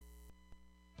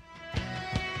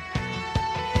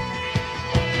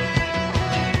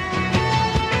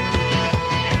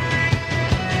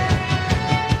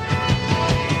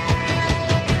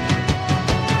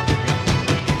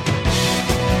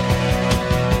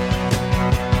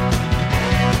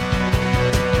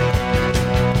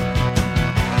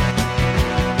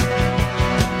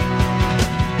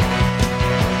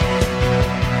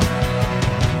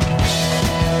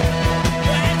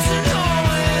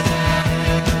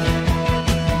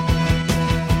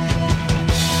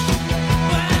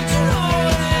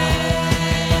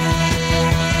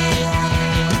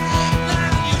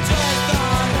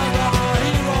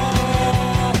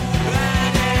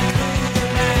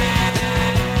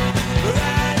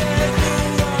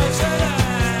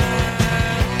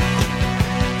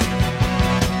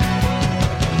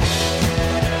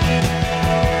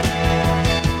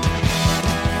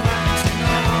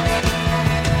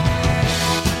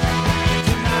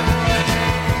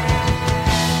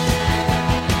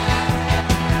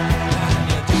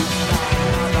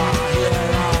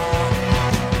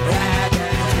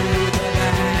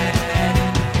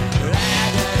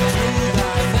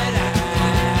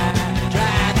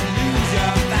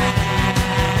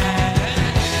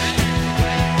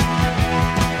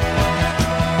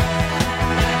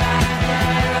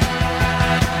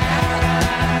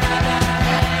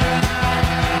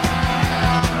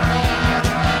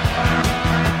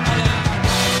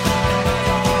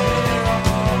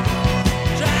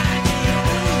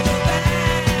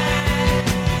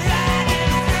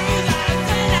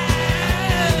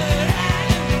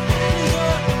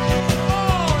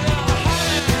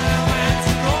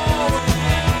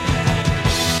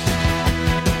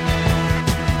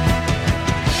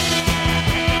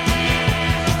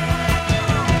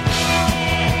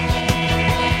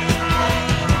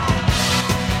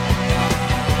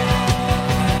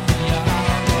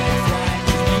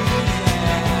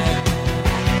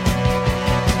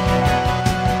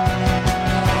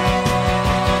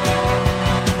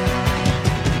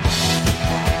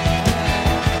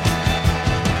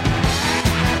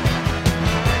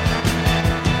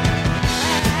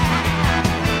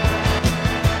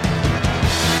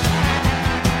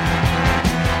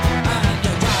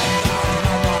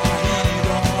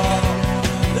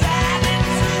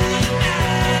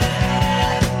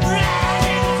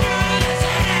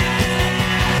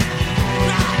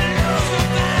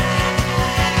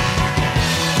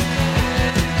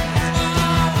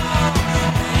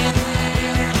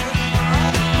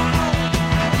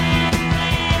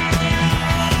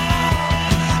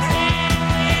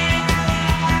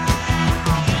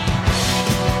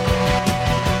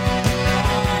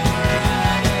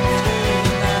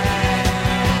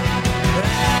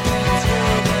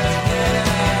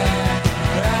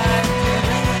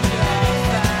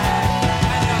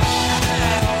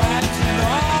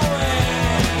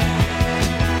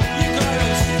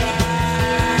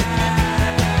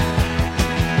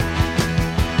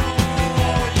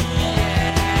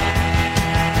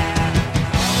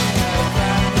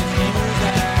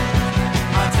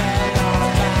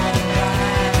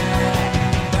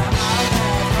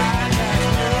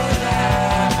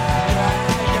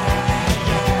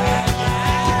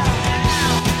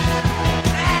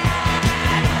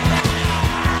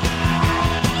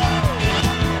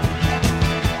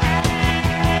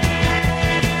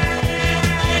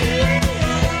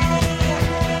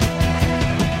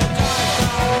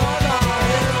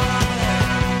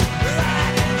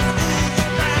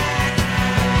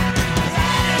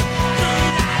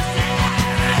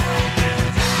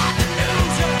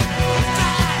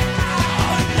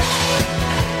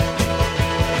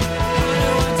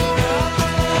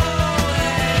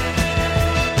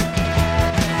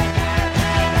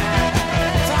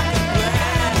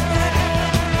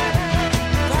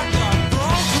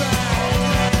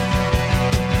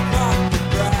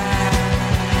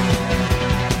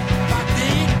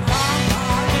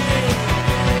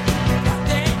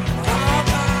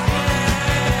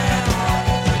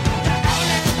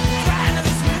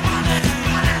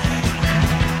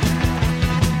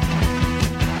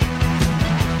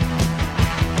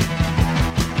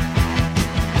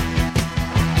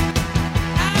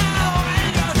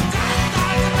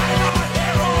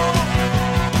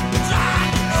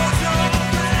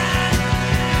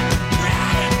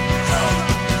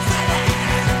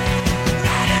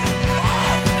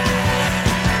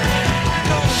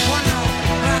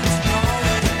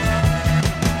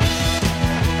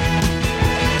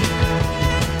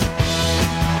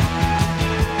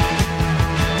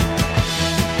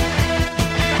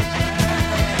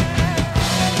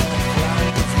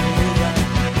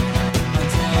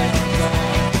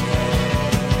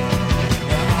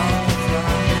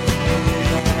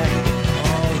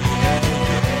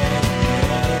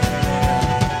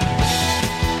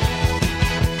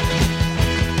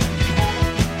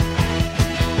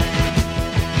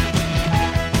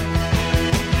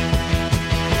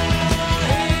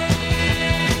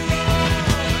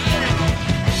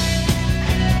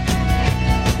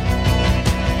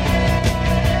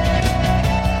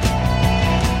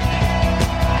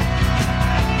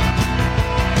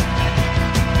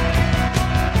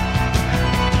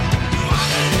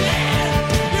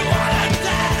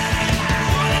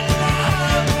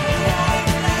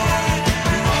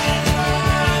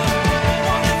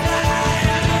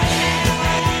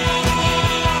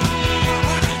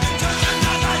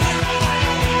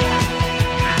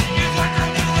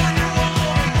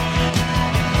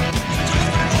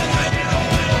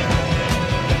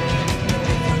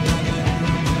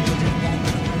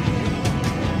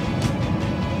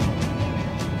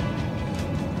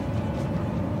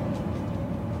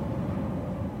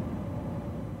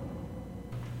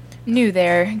New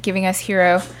there, giving us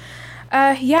Hero.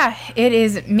 Yeah, it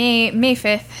is May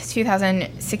 5th,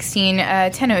 2016,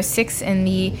 10:06 in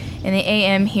the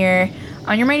AM here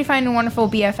on your mighty fine and wonderful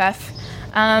BFF.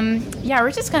 Yeah,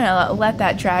 we're just gonna let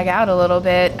that drag out a little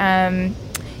bit.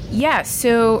 Yeah,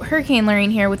 so Hurricane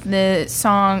Lorraine here with the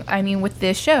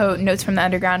show, Notes from the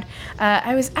Underground.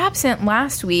 I was absent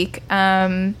last week.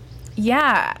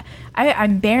 Yeah,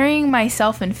 I'm burying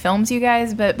myself in films, you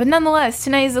guys, but nonetheless,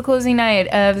 tonight is the closing night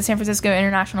of the San Francisco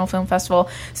International Film Festival.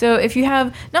 So if you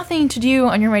have nothing to do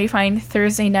on your mighty fine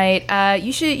Thursday night,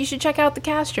 you should check out the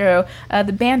Castro.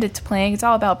 The Bandit's playing. It's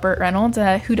all about Burt Reynolds.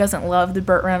 Who doesn't love the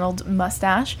Burt Reynolds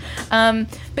mustache? But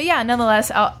yeah,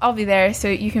 nonetheless, I'll be there, so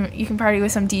you can party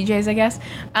with some DJs, I guess.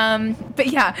 But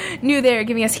yeah, New there,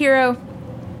 giving us Hero.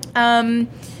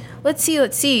 Let's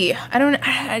see.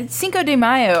 Cinco de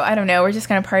Mayo. I don't know. We're just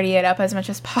going to party it up as much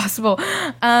as possible.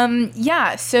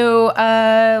 Yeah,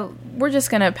 so we're just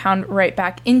going to pound right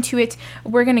back into it.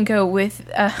 We're going to go with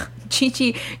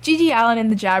Gigi Allen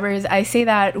and the Jabbers. I say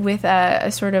that with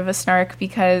a sort of a snark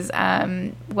because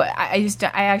I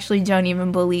actually don't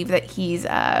even believe that he's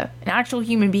an actual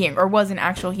human being or was an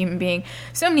actual human being.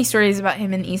 So many stories about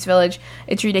him in the East Village.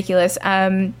 It's ridiculous.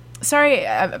 Sorry,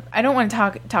 I don't want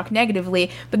to talk negatively,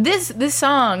 but this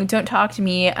song, Don't Talk to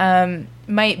Me,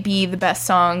 might be the best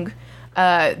song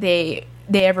they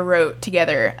ever wrote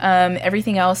together.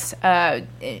 Everything else,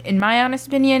 in my honest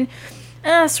opinion,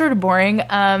 sort of boring.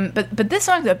 But this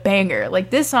song's a banger. Like,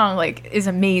 this song, is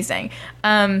amazing.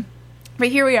 But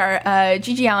here we are,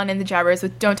 Gigi Allen and the Jabbers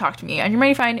with Don't Talk to Me on your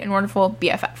mighty fine and wonderful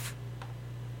BFF.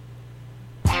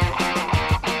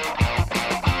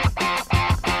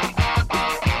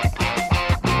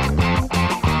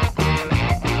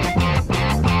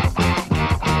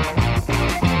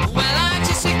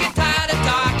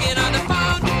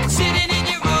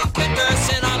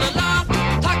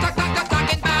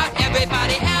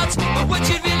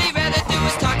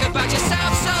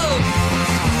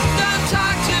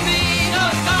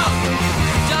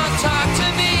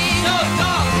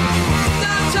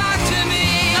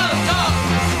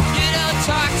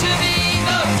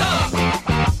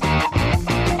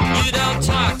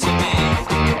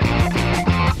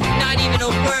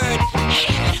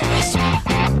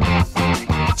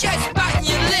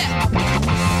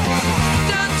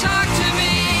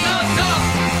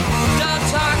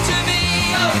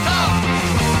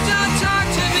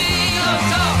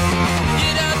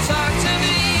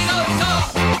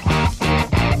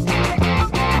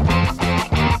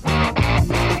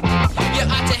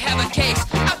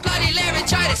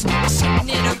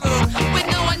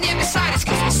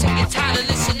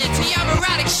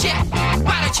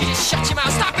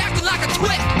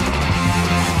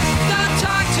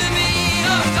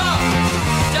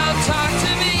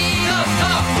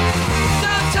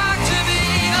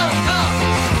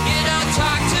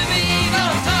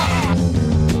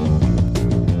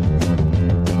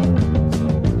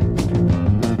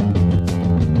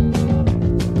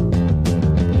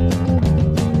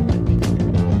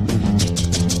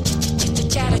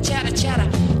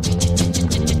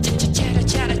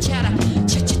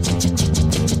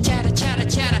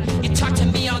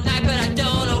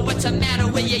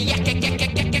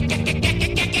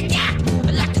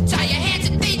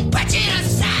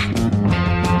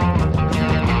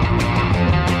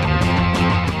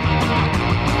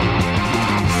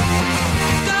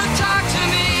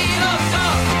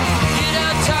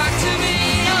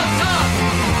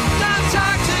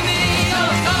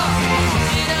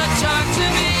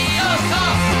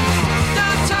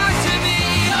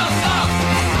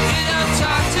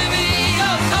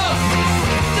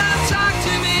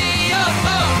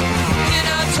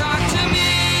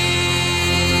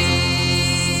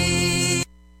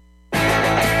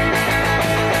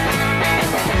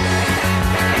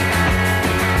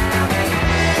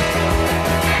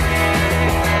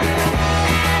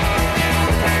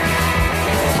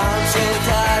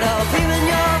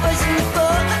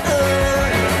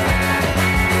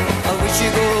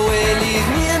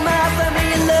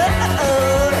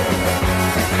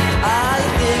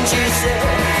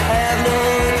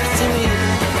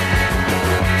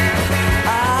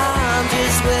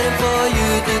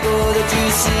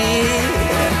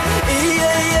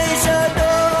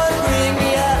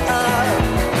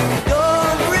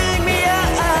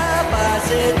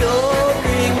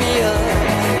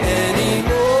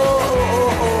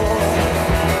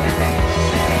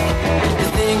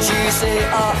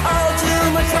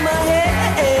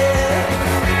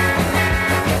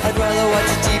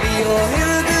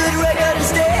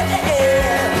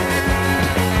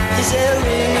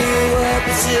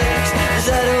 Is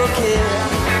that okay?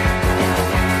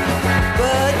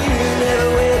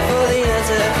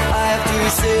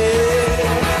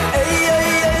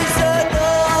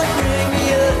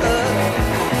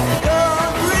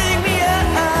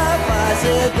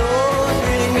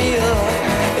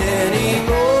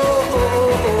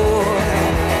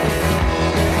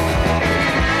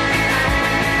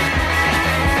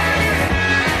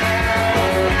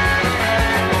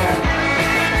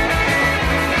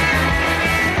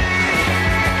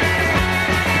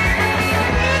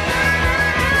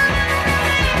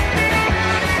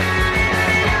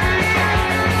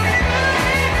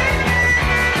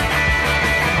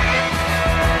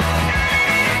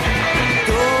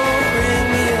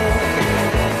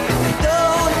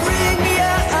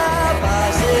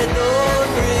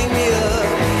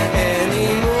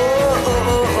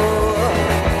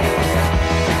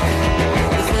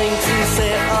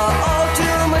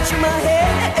 brushing my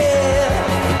hair.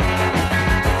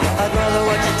 I'd rather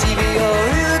watch a TV or a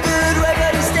real good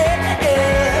record instead.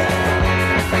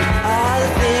 All the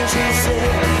things you say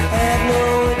have no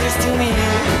interest to me.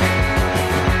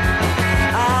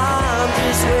 I'm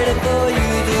just waiting for you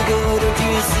to go, don't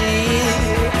you see?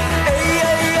 Hey,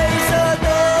 hey, hey, so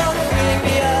don't bring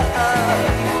me up.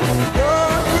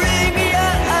 Don't bring me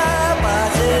up. I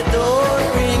said don't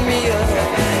bring me up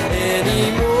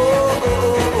anymore.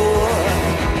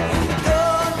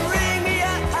 Don't bring me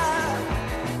up.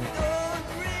 Don't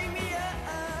bring me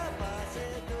up. I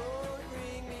said don't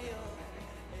bring me up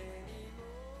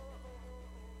anymore.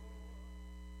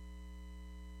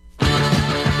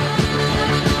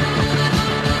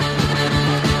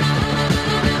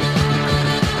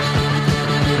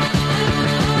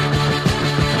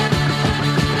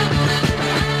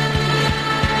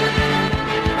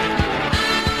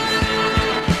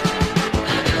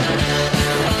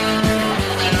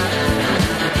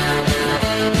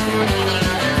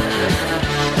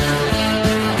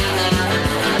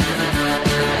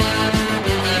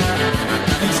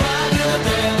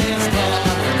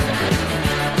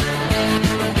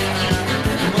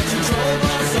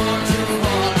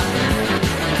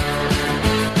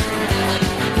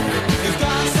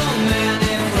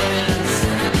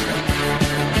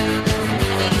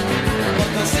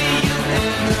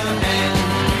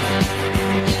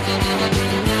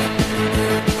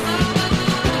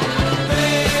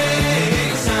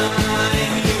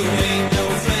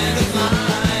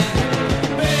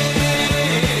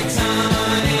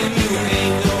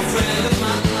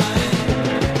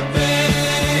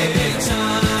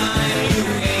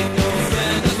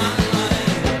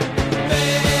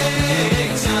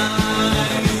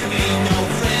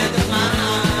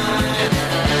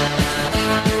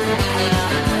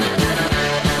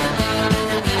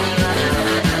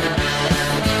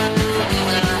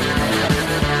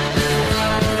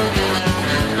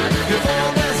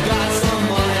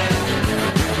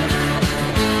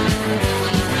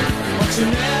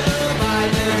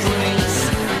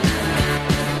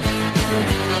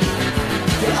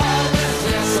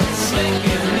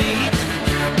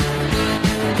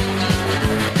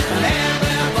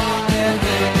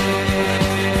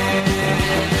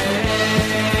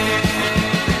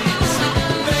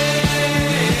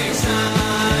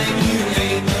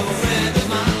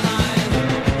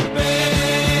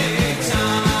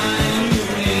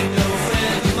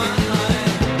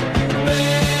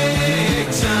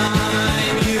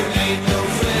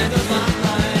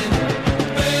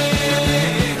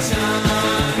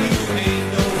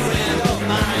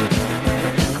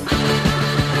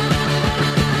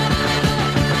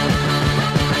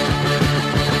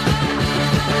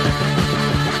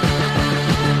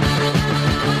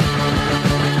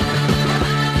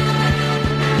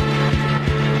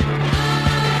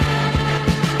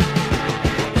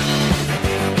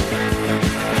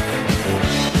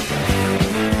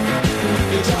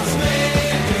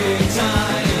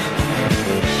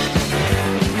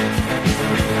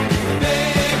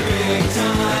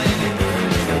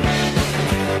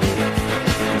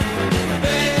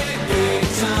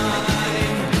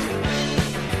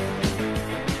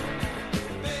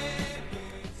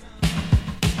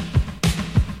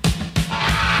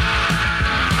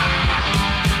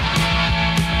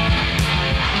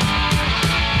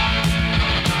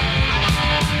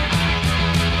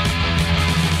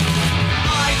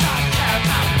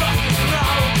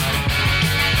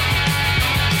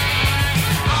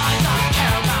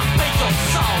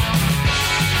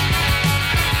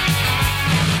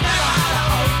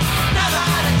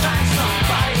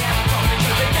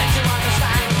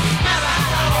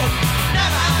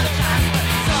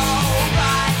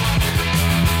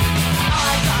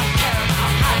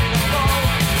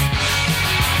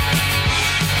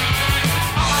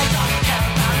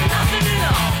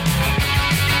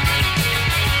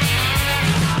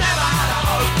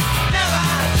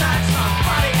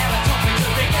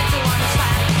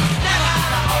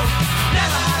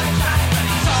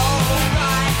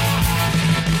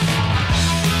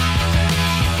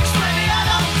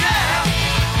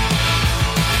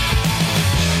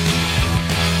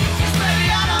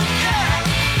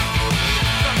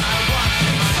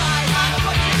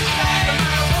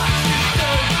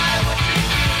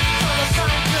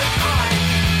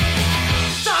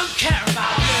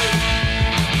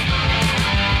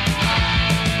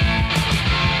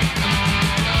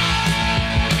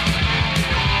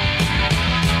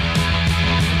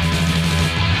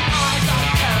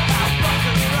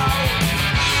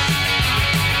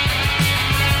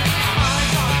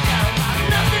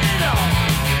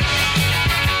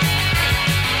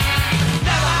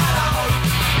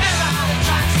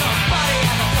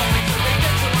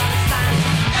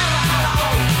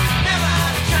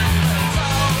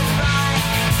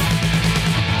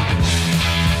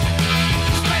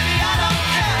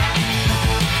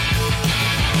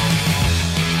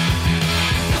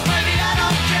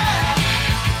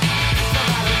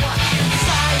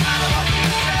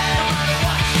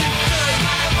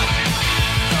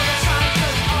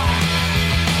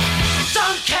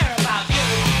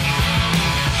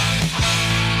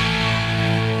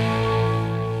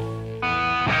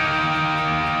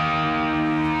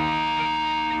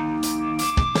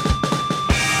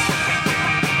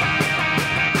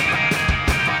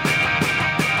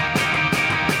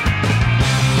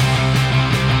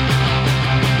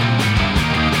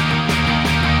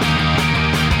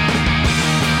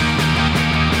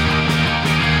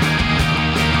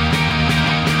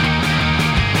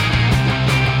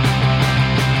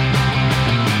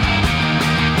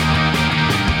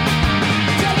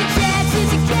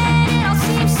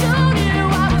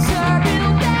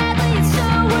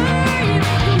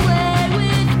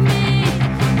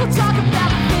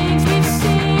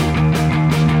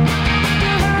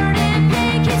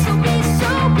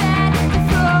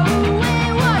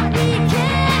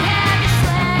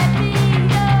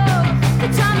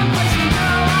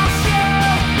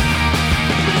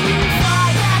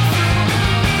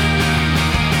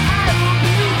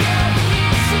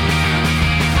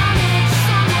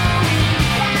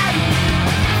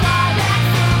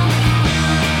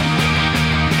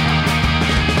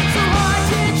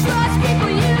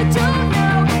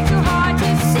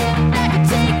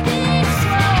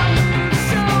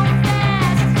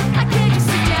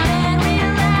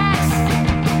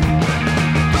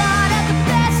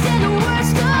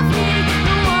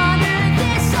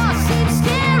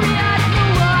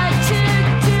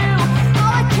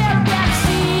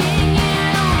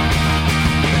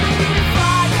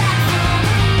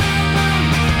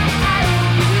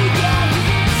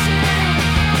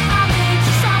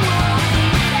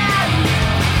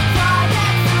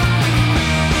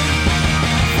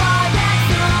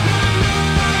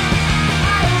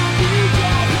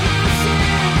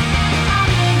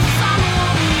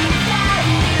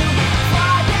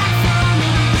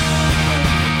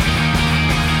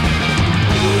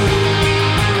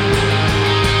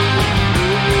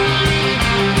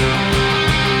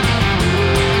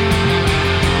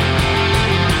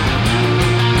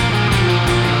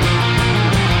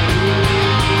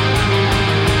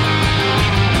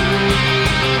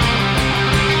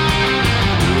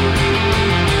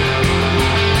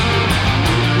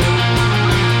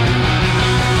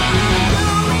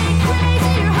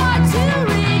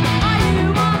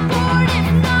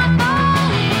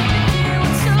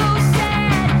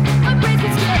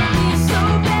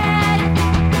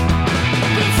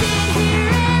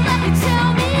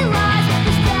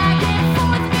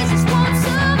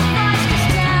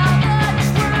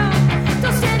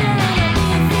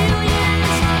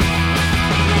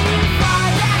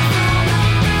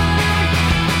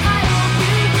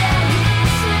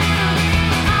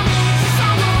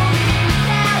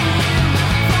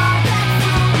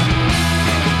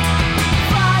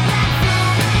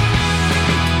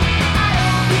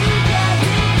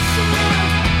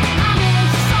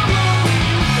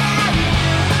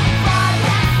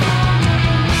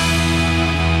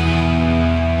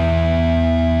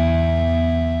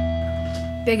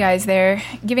 Big Eyes there,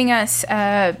 giving us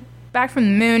Back from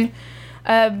the Moon.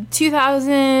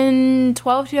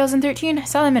 2012, 2013, I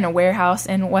saw them in a warehouse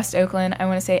in West Oakland. I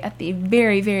want to say at the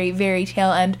very, very, very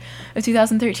tail end of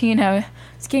 2013. I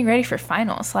was getting ready for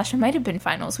finals. It might have been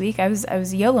finals week. I was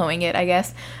YOLOing it, I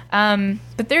guess.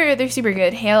 But they're super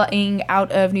good. Hailing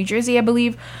out of New Jersey, I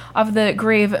believe, off the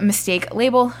Grave Mistake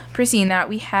label. Preceding that,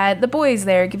 we had The Boys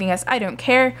there giving us I Don't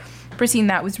Care. Preceding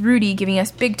that was Rudy giving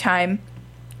us Big Time.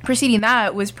 Preceding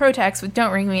that was Protex with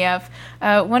Don't Ring Me Up.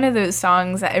 One of those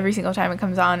songs that every single time it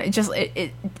comes on,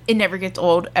 it never gets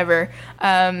old, ever.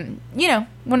 One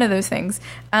of those things.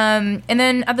 And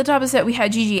then at the top of the set, we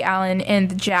had Gigi Allen and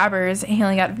the Jabbers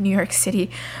hailing out of New York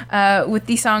City with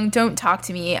the song Don't Talk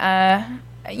to Me. I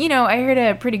heard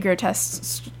a pretty grotesque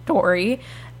story,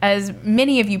 as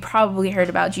many of you probably heard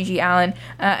about Gigi Allen.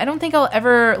 I don't think I'll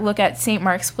ever look at St.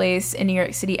 Mark's Place in New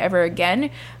York City ever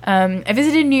again. I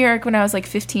visited New York when I was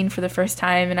 15 for the first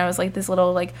time, and I was this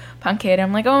little punk kid. I'm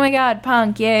oh my god,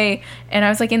 punk, yay. And I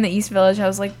was in the East Village. I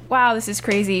was wow, this is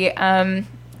crazy. And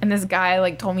this guy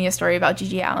told me a story about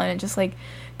Gigi Allen and just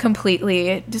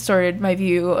completely distorted my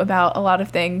view about a lot of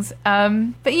things.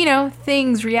 But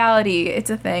things, reality, it's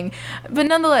a thing. But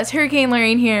nonetheless, Hurricane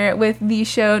Lorraine here with the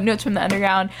show Notes from the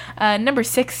Underground, number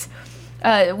 6,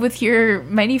 with your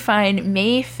mighty fine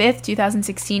May 5th,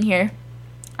 2016 here.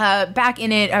 Back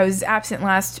in it. I was absent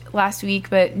last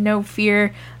week, but no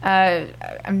fear.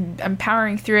 I'm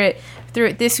powering through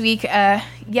it this week.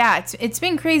 It's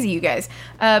been crazy, you guys.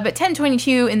 But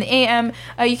 10:22 in the AM.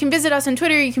 You can visit us on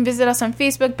Twitter. You can visit us on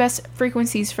Facebook, Best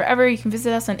Frequencies Forever. You can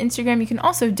visit us on Instagram. You can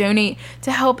also donate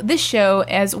to help this show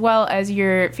as well as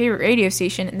your favorite radio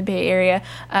station in the Bay Area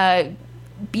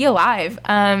be alive.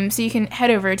 So you can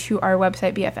head over to our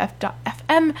website,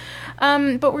 bff.fm.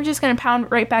 But we're just going to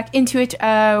pound right back into it.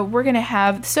 We're going to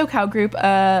have the SoCal group,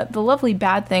 The Lovely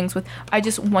Bad Things with I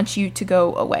Just Want You to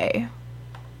Go Away.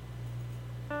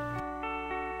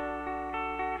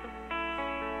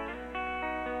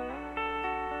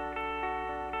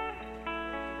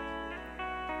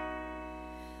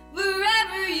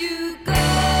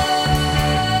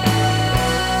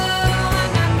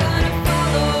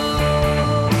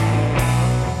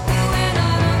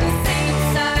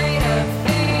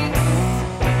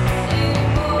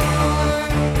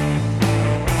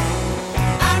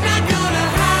 I'm not gonna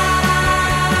hide.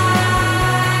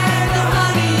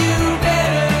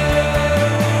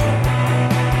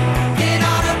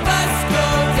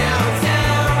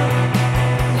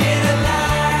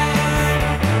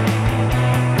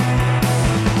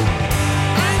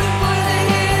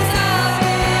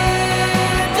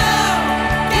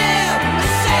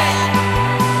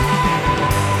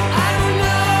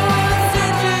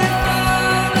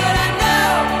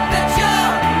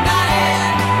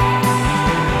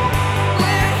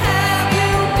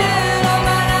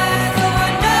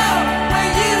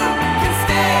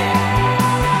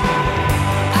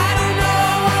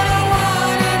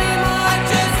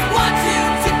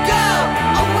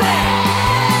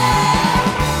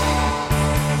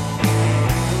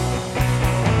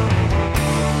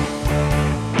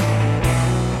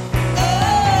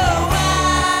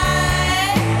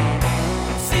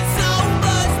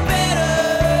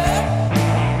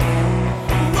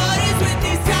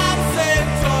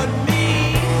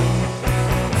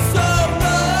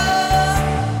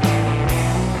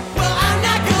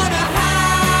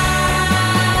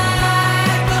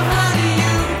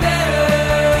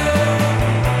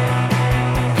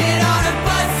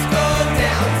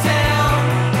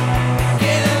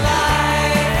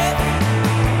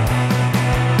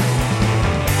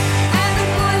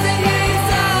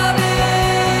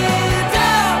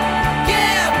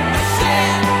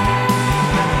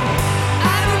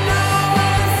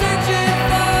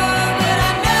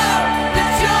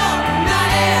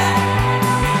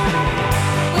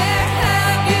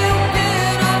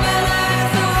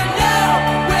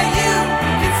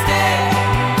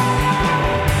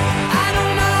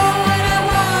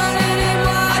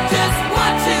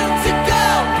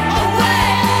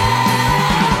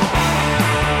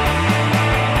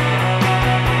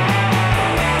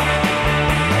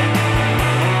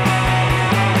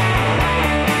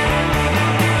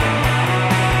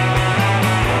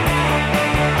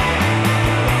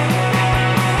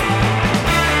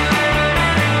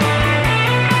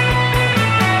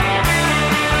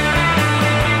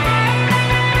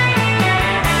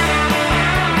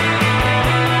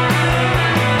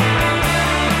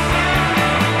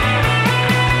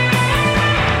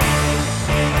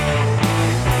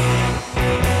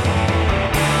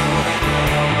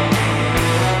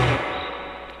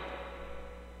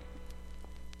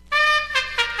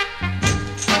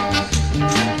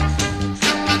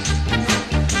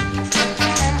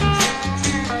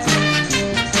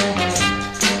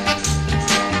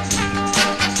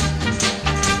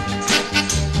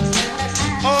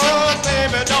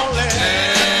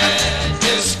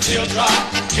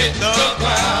 hit the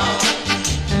ground.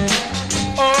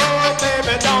 Oh,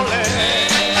 baby, don't let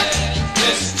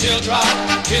this teardrop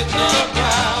hit the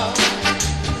ground.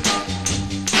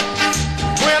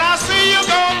 When I see you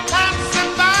go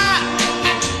passing by,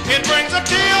 it brings a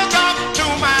teardrop to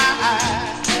my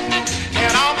eye.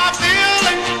 And all my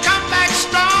feelings come back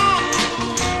strong,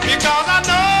 because I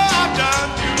know I've done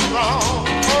you wrong.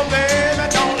 Oh, baby,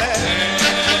 don't let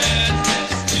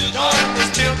this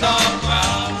teardrop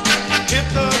hit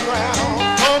the ground.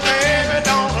 Oh, baby,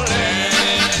 don't let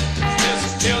this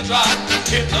teardrop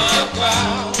hit the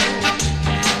ground.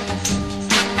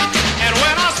 And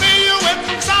when I see you with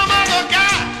some other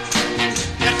guy,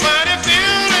 that funny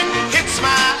feeling hits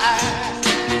my eye.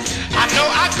 I know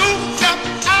I goofed up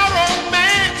our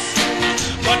romance,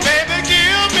 but baby,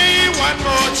 give me one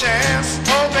more chance.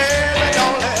 Oh, baby,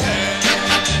 don't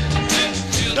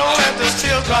let this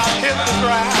teardrop hit the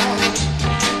ground.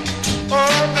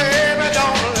 Oh, baby,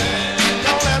 don't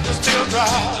let this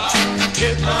teardrop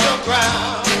hit the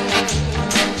ground.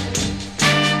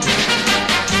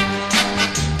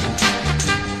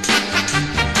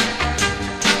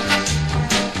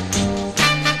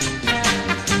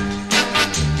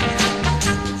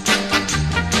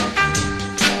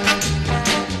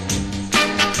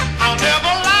 I'll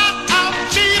never lie, I'll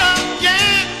cheat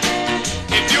again,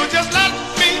 if you just let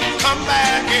me come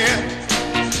back in.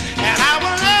 And I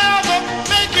will never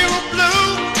make you blue.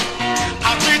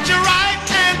 I'll treat you right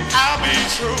and I'll be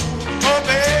true. Oh,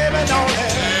 baby,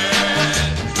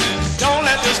 don't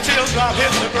let this teardrop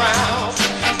hit the ground.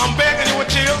 I'm begging you with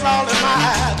tears all in my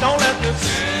eyes. Don't let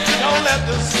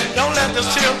this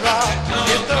teardrop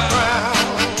hit the ground.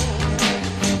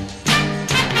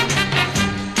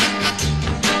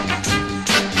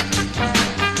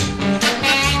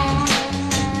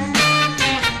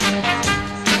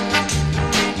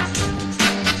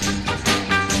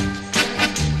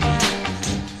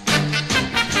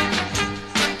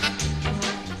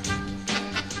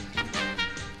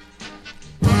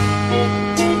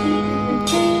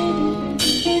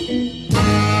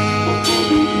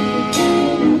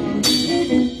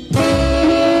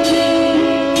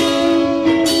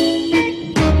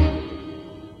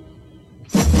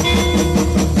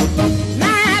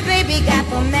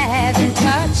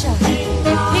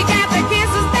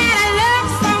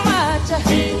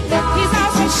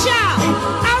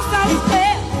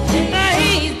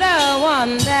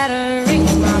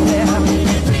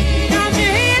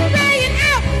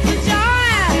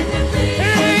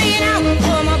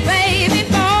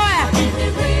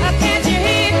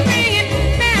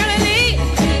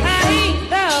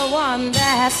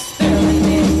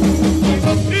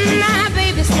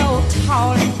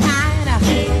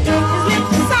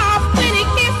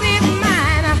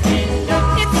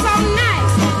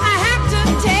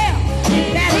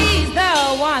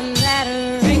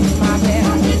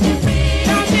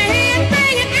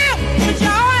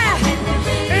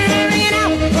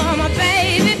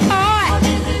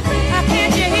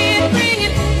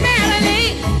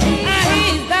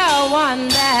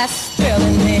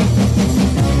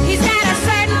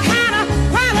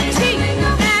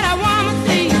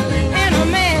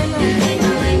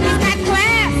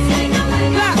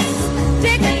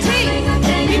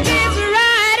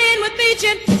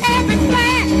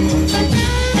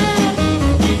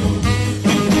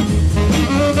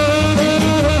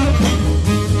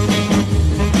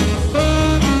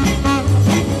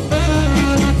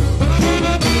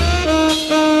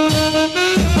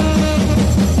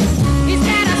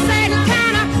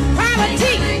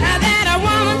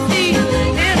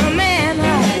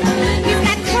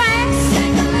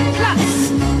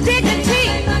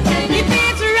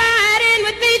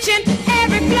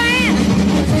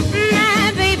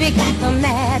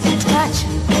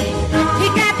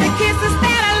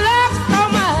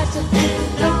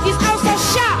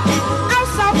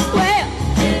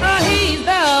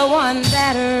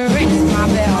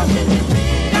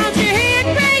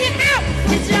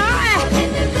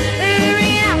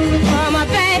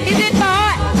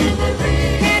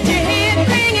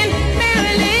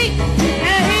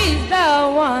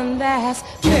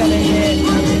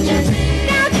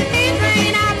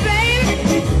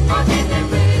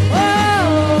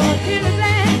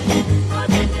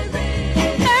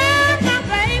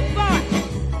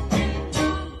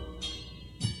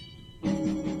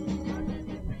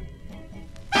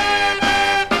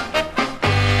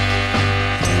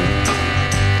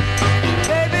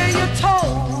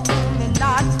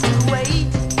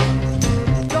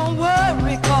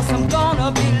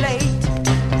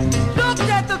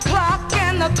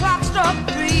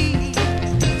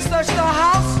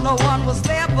 no one was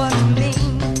there but me.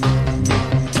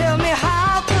 Tell me,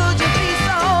 how could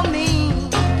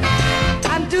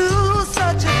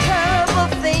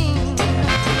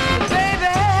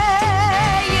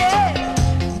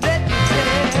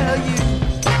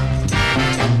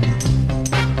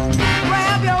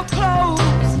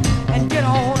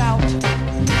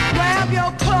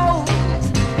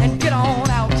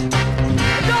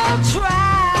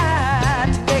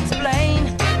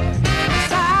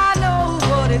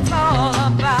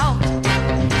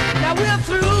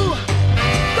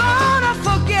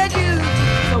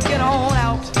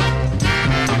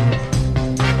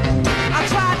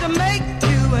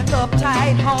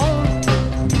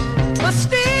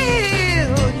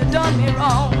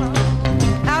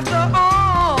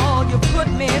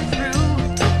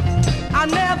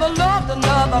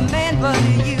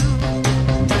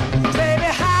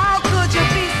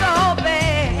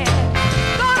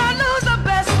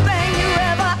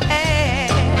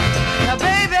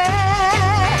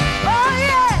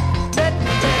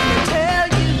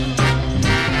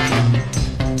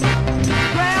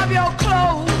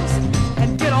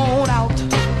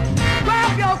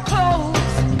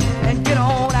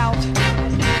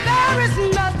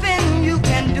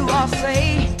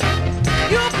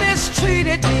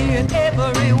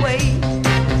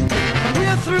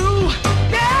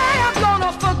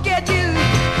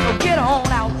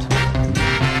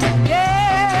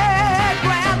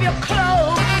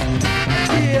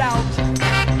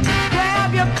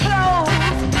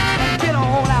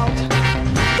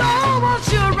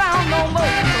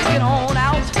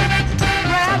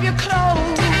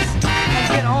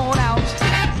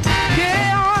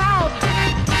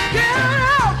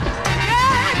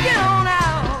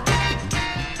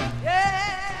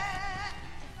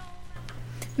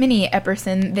Minnie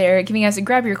Epperson there giving us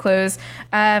Grab Your Clothes.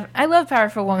 I love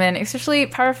Powerful Woman, especially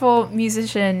powerful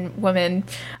musician woman.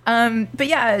 But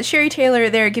yeah, Sherry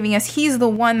Taylor there giving us He's the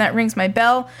One That Rings My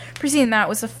Bell. Preceding that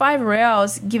was the Five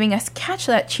Royales giving us Catch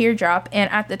That Teardrop.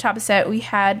 And at the top of the set, we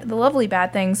had the Lovely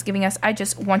Bad Things giving us I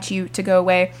Just Want You to Go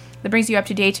Away. That brings you up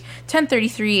to date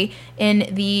 10:33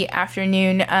 in the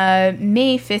afternoon,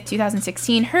 May 5th,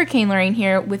 2016. Hurricane Lorraine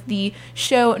here with the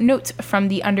show Notes from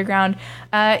the Underground.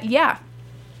 Yeah.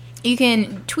 You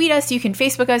can tweet us, you can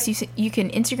Facebook us, you can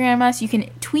Instagram us, you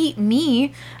can tweet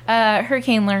me,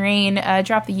 Hurricane Lorraine,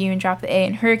 drop the U and drop the A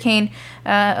in Hurricane,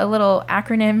 a little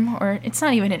acronym, or it's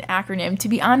not even an acronym. To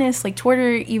be honest, like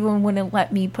Twitter even wouldn't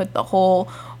let me put the whole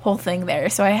thing there,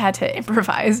 so I had to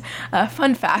improvise.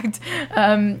 Fun fact.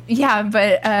 Yeah,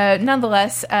 but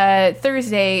nonetheless,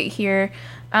 Thursday here,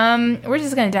 we're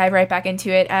just going to dive right back into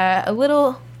it. A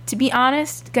little, to be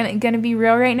honest, gonna be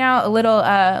real right now, a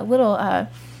little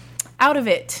out of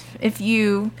it, if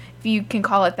you can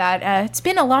call it that. It's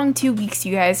been a long 2 weeks,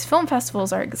 you guys. Film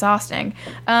festivals are exhausting.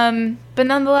 But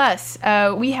nonetheless,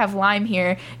 we have Lime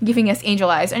here giving us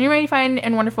Angel Eyes on your mighty fine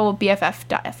and wonderful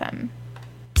BFF.fm.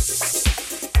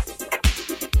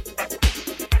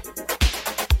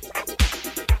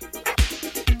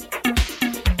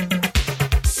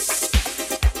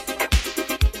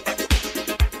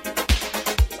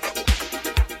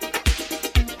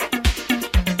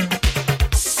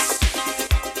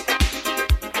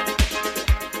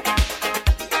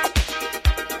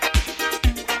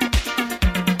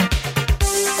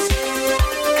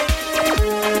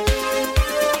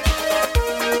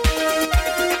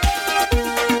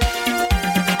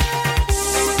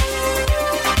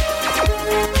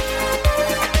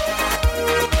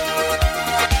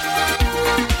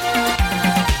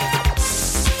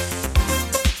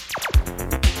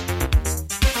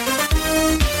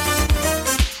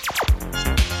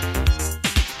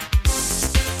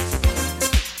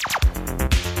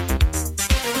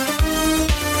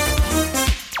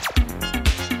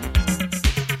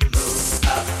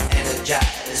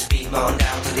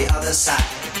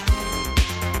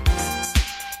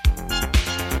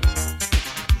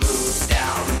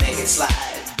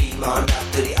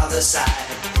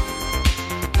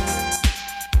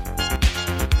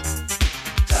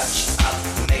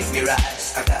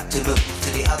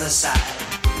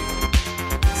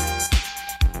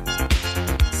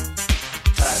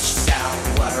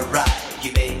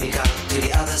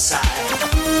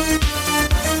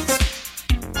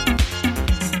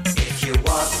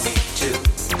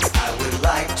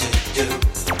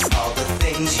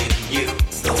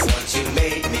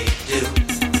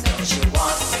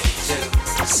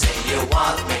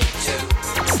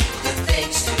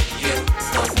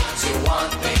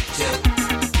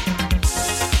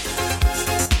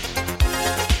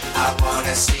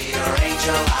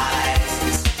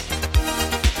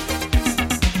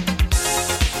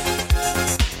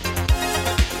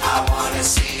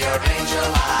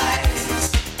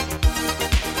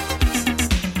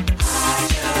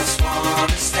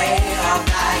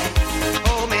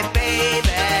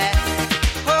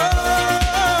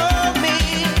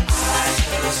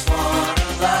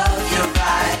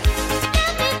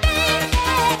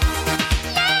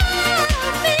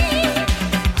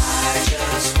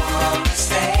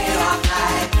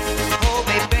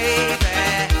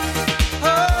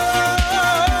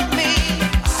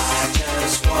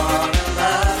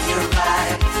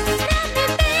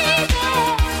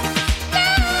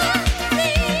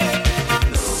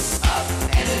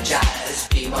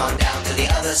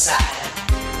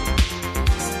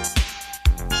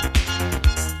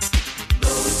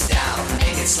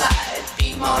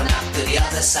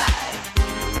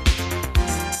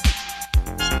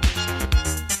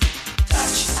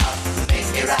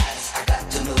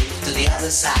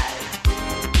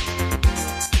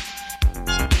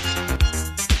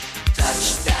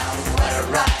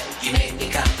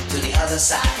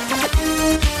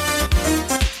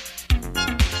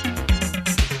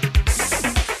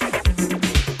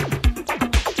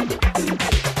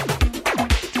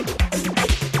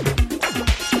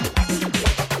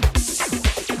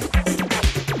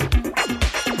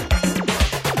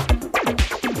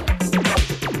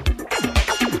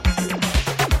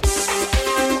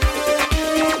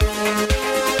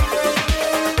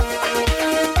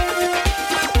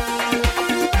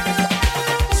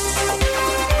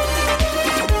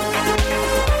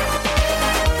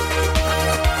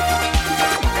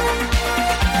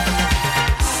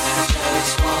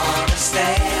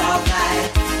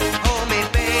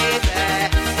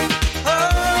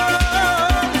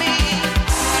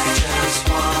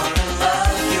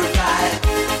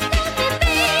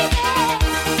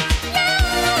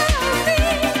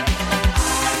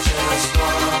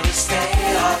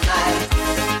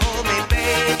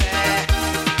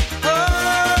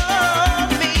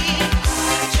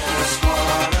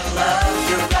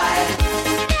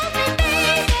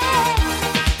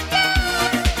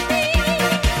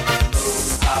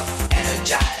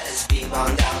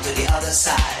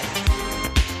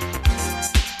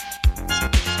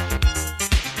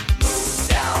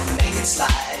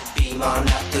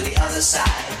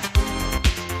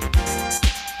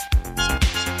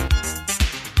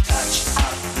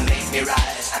 me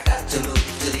rise, I got to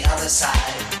move to the other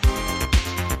side.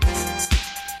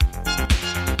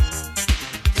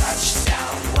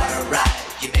 Touchdown, what a ride,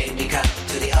 you made me come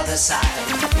to the other side.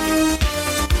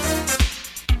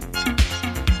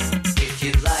 If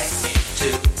you'd like me to,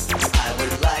 I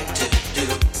would like to do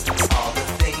all the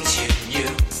things you knew,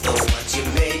 the ones you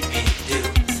made me do.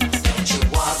 Don't you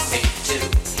want me to?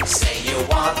 Say you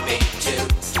want me to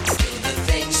do the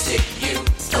things to you,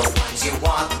 the ones you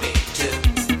want me to.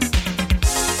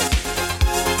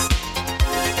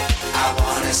 I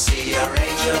wanna see your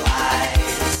angel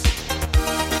eyes.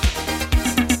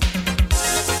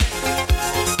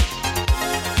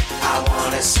 I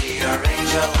wanna see your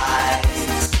angel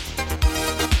eyes.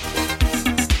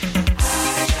 I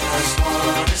just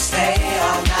wanna stay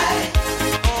all night.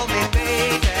 Hold me,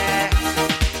 baby.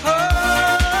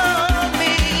 Hold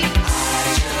me. I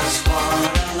just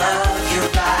wanna love you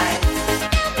right.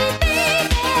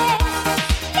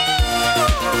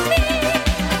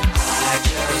 I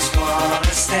just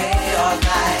wanna stay all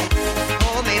night.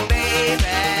 Hold me,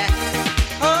 baby.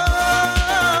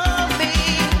 Hold me.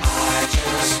 I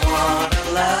just wanna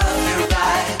love you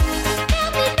right.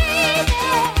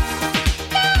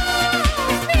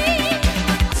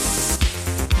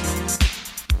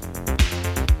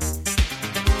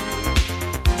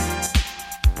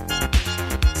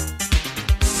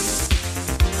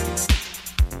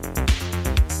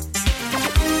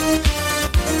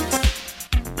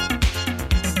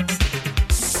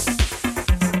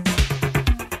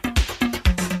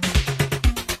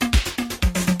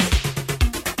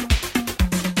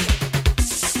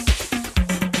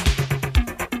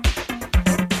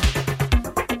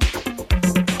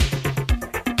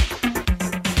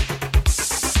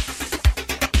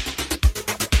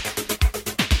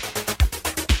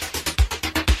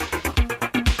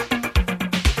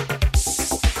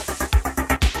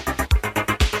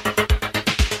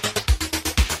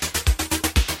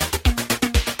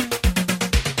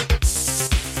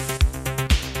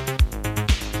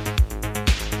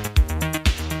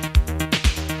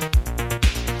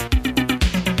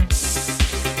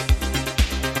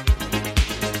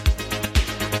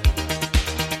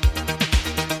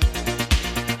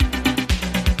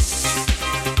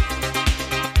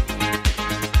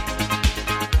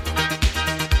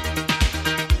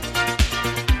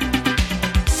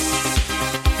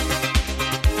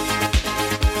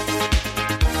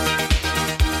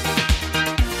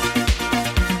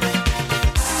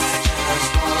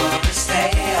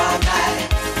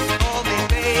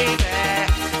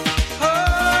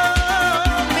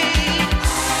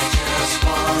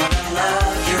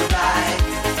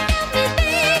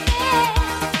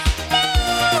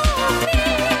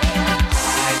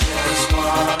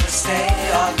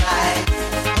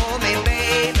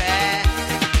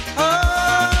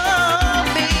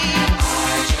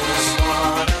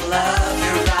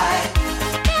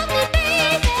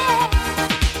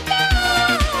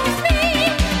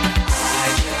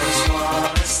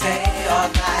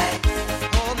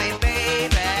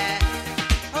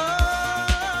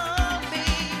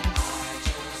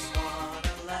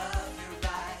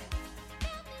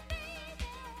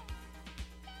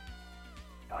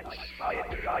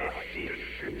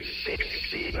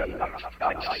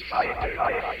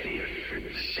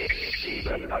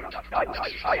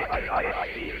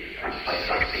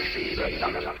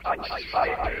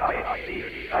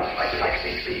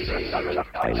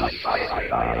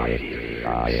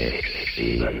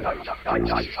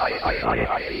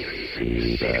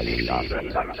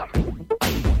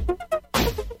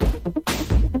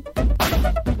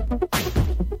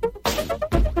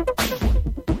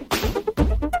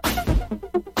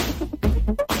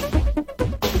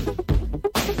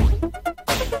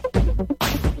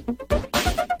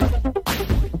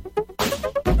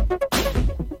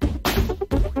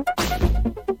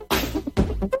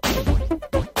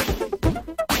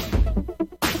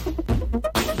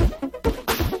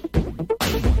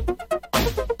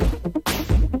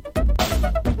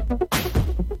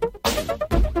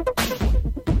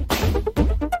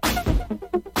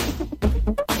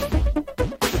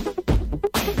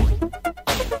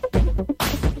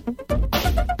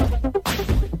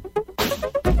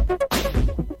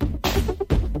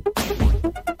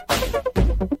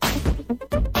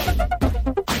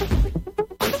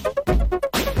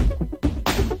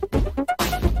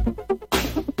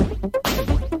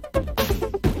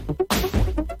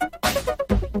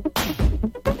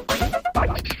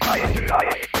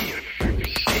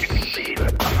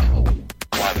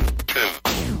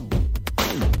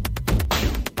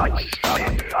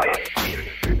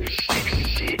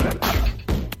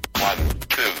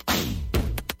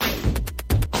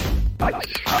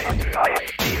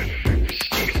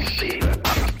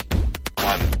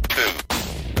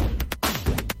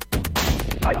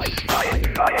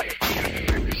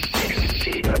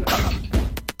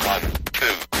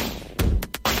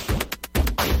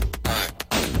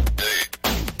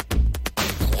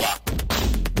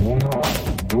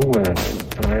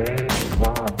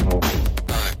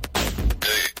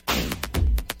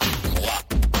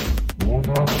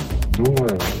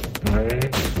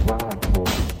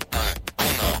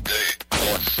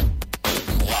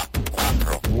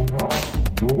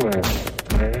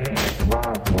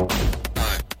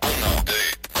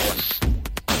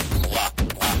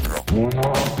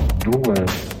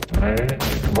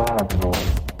 Vado.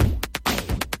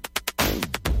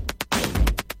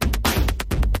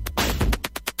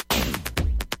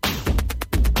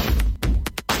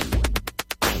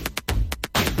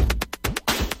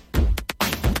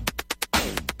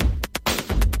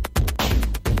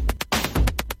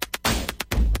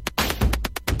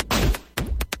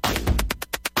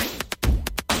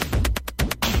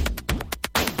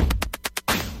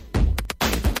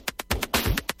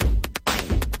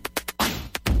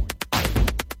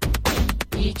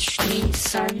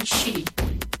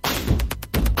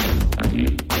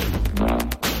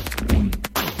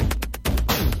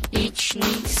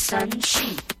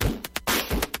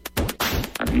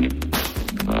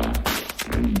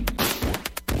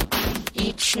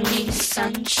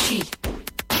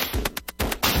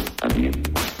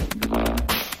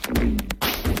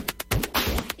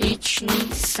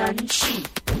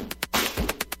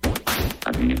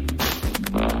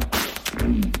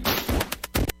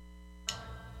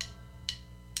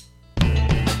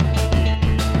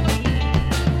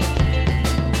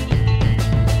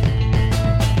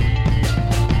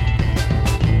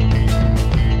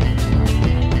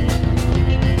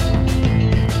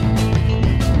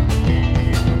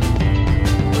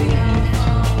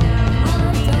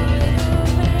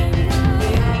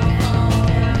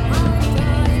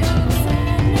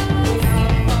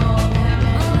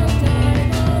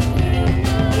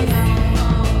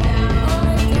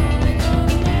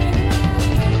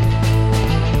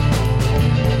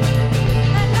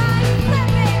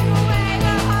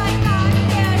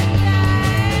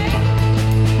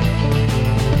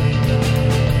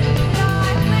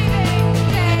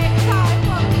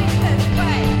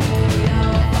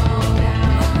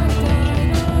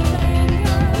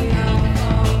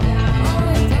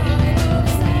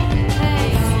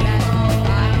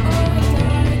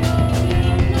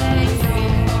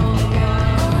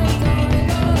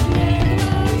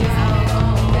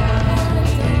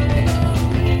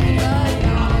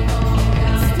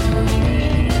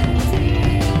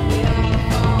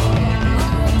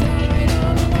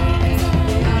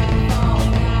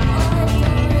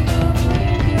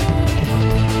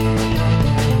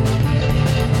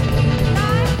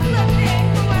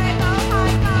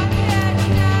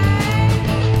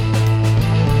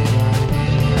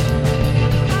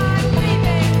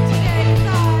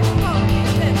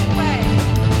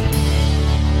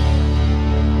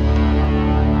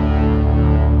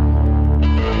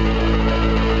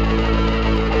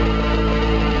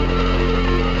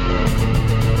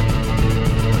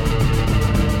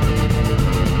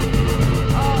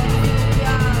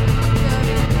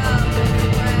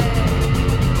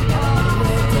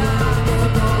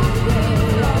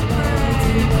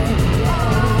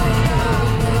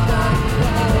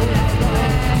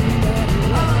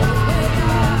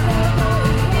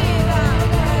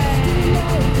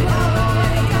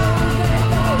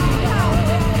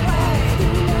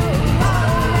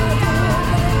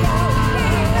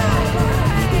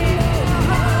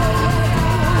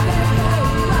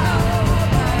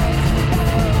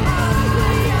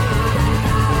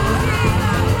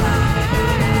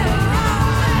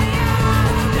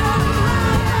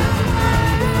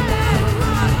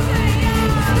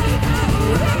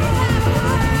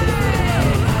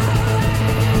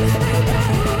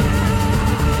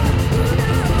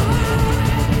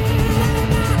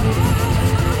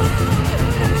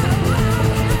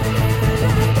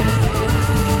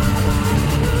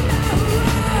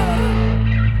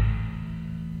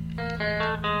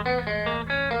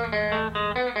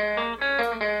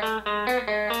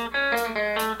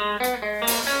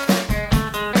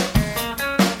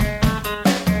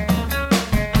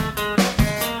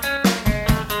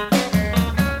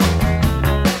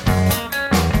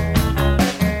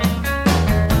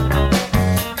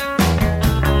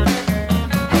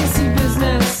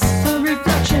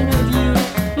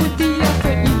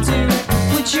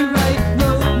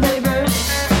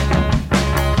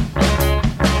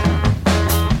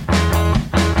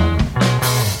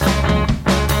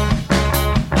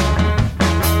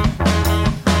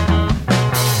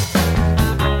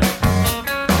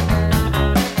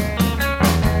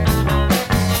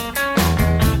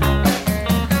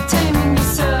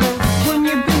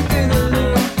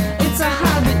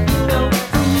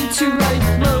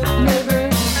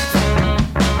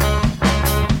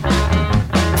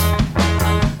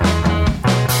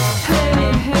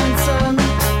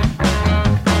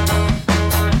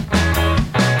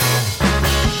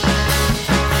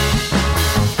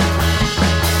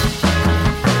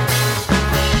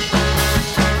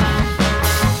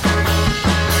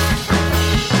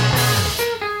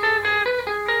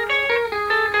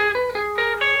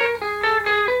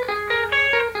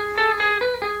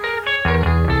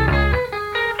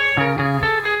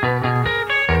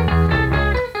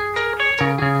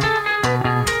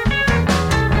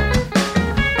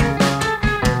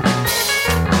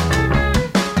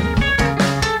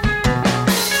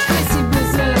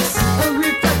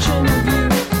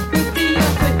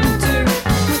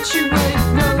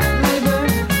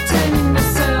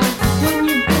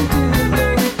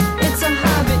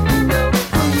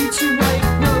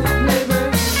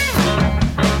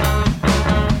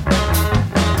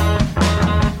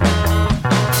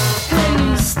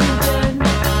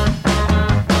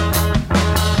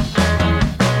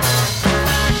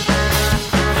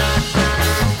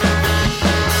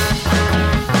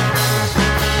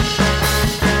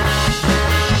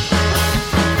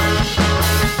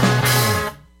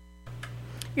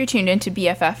 You're tuned into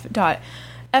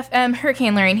BFF.FM.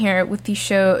 Hurricane Lorraine here with the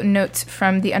show notes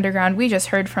from the underground. We just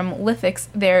heard from Lithics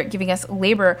there giving us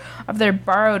Labor of their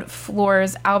Borrowed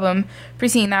Floors album.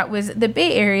 Preceding that was the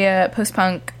Bay Area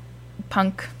post-punk,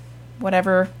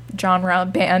 whatever genre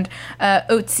band,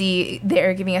 Otzi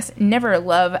there giving us Never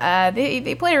Love.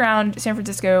 They played around San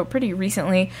Francisco pretty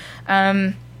recently.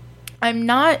 I'm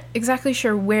not exactly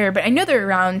sure where, but I know they're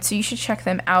around, so you should check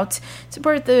them out.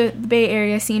 Support the Bay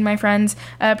Area scene, my friends.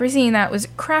 Preceding that was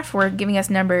Kraftwerk giving us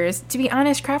Numbers. To be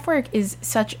honest, Kraftwerk is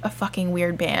such a fucking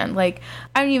weird band. Like,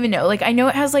 I don't even know. Like, I know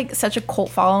it has, like, such a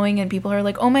cult following, and people are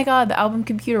like, oh my god, the album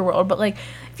Computer World. But, like,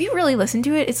 if you really listen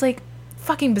to it, it's, like,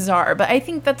 fucking bizarre. But I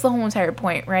think that's the whole entire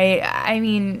point, right? I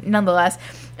mean, nonetheless.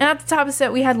 And at the top of the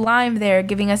set, we had Lime there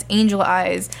giving us Angel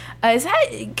Eyes. Is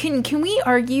that can we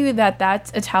argue that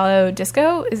that's Italo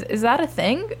disco? Is that a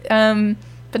thing?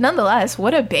 But nonetheless,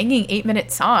 what a banging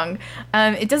 8-minute song.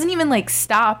 It doesn't even like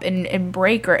stop and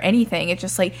break or anything. It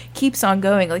just like keeps on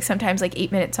going. Like sometimes like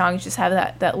 8-minute songs just have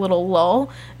that little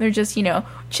lull. They're just, you know,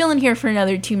 chilling here for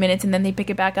another 2 minutes and then they pick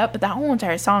it back up. But that whole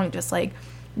entire song just like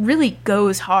really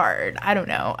goes hard. I don't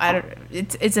know.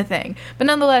 It's a thing. But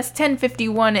nonetheless,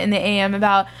 10:51 in the AM,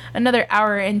 about another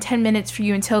hour and 10 minutes for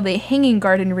you until the Hanging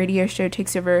Garden radio show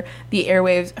takes over the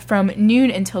airwaves from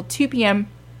noon until 2 p.m.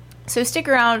 So stick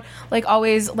around, like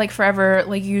always, like forever,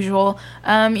 like usual.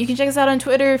 You can check us out on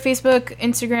Twitter, Facebook,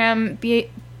 Instagram,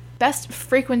 Best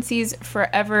Frequencies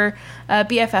Forever,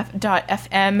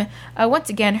 BFF.FM. Once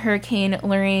again, Hurricane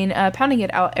Lorraine pounding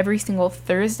it out every single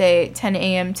Thursday, 10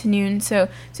 a.m. to noon. So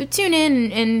tune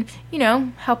in and you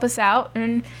know, help us out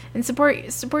and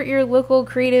support your local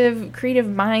creative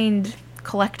mind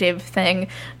collective thing.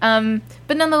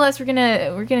 But nonetheless, we're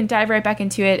gonna dive right back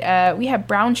into it. We have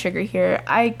Brown Sugar here.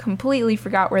 I completely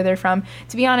forgot where they're from.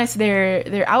 To be honest,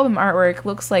 their album artwork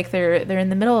looks like they're in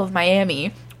the middle of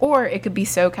Miami. Or it could be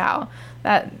SoCal.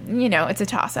 That, you know, it's a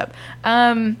toss-up.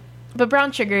 But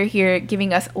Brown Sugar here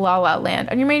giving us La La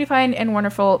Land on your mighty fine and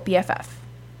wonderful BFF.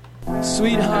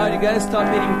 Sweetheart, you gotta stop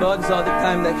eating bugs all the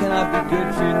time. That cannot be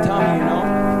good for your tummy, you know?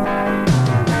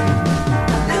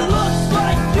 It looks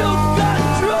like you've got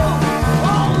drool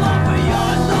all over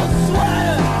your new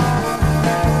sweater.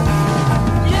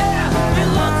 Yeah, it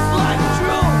looks like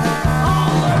drool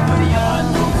all over your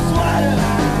new sweater.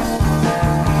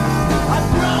 A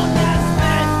grown-ass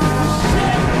man with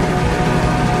shit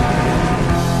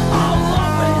all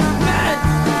over his bed.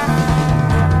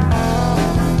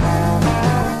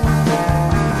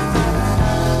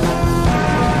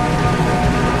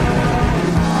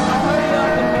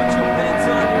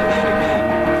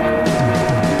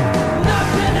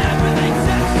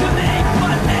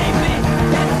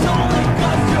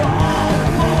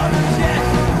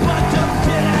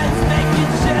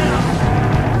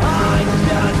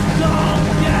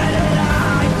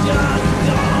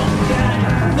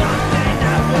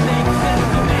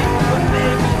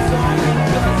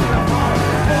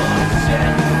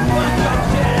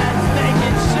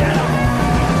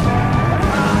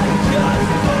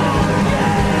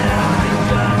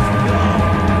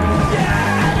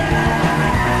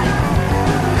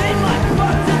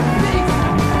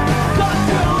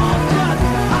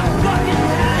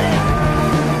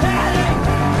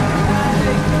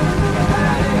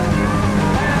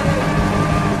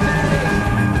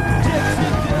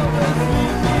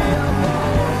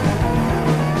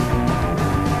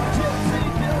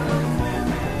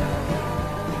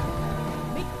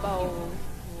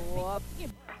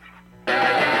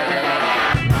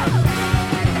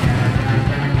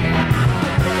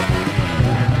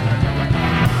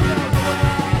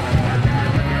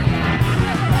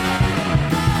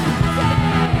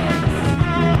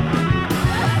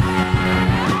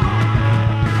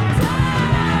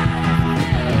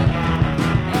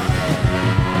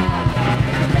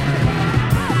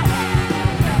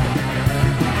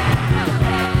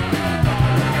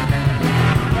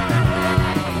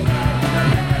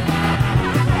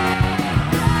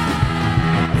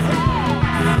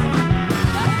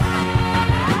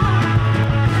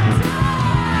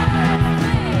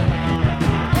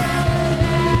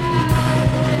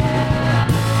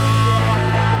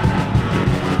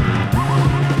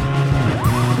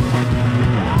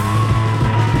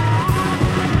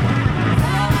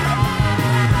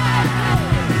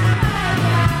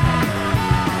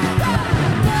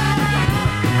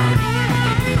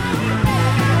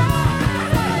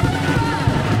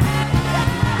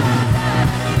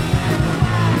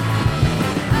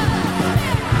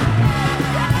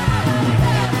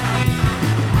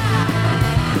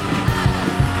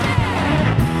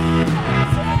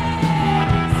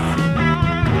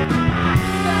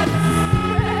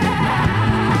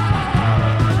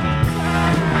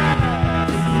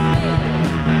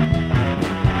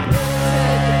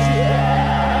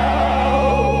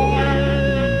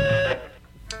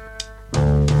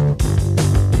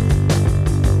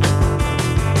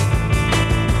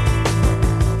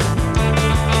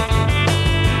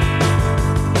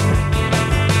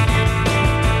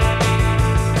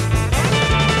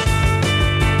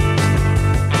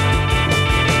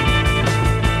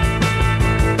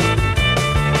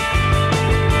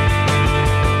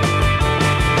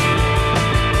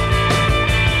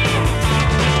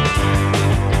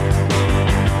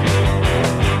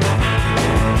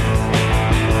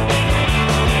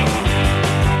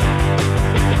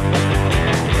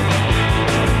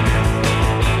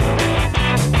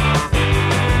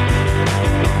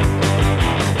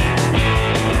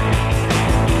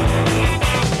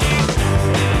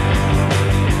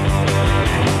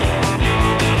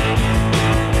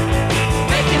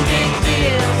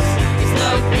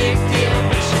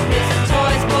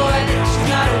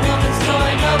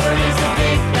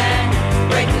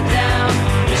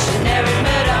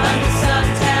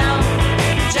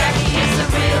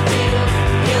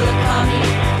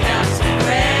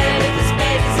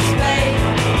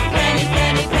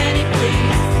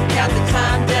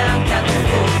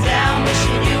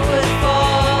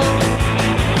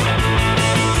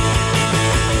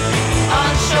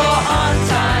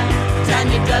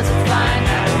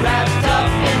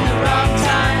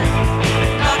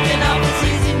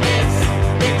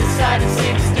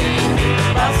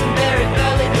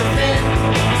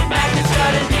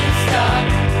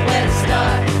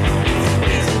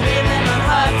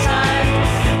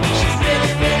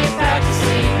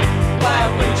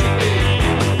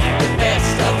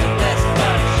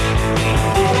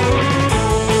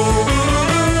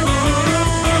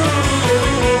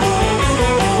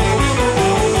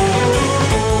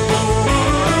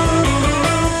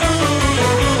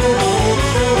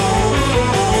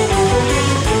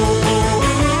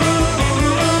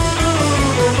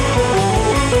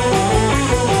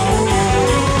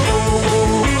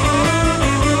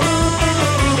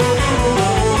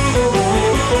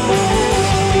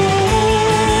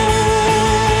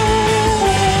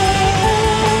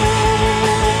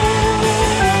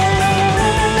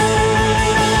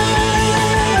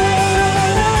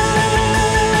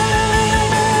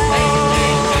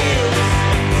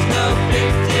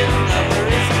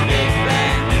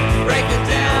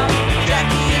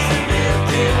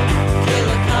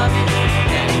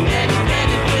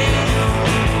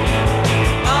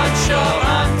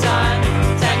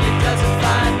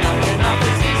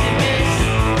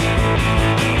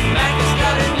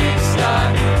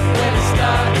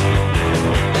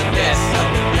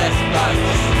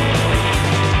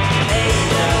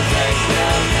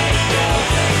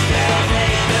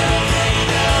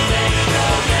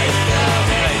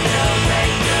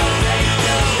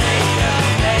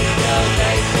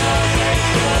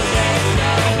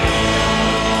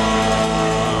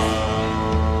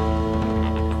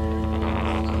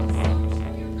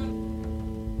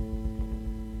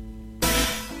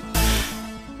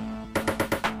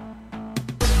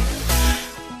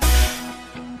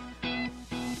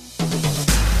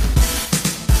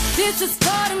 This is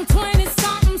for them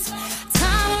 20-somethings.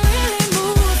 Time really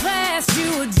moves fast. You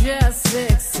were just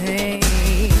 16.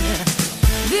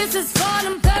 This is for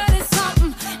them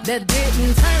 30-something that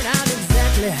didn't turn out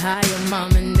exactly how your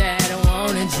mom and dad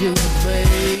wanted you to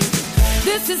be.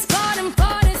 This is for them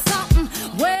 40-something.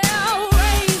 Well,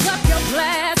 raise up your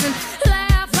glass and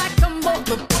laugh like a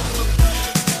mother.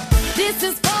 This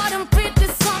is for them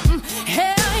 50-something.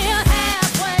 Hell, you're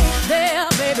halfway there,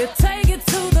 baby. Take it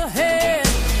to the head.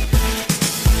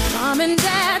 Mom and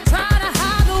dad try to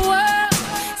hide the world.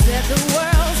 Said the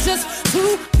world's just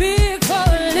too big for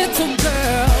a little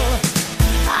girl.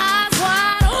 Eyes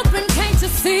wide open, can't you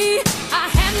see? I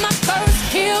had my first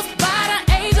kiss by the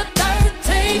age of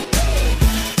 13.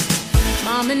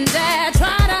 Mom and dad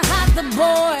try to hide the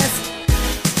boys.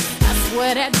 I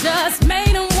swear that just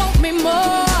made them want me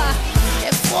more.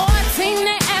 At 14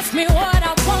 they asked me what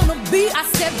I wanna be. I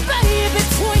said, baby,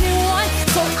 21,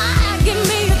 so I give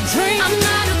me a dream. I'm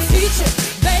not a teacher,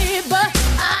 baby, but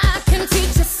I can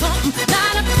teach you something.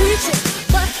 Not a preacher,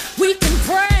 but we can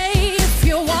pray if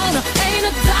you wanna. Ain't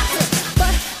a doctor,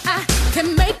 but I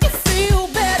can make you feel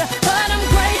better. But I'm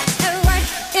great at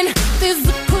writing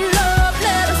physical love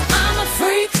letters. I'm a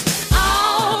freak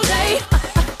all day,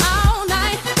 all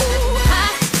night. Ooh,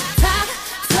 high top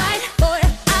flight, boy,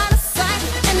 out of sight.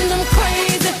 And I'm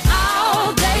crazy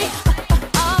all day,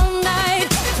 all night.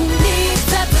 Who needs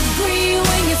that degree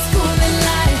when you're schooling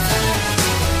life?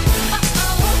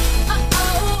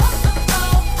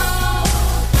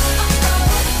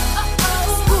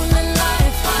 Schooling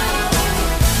life.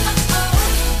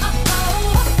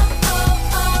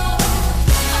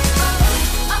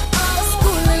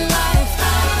 Schooling life.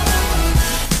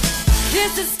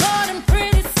 This is for them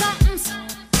pretty somethings.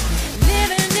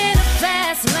 Living in a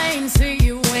fast lane, see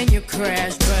you when you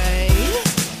crash, babe.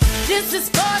 This is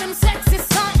for them sexy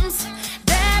somethings.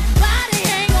 That body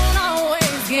ain't gonna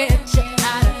always get you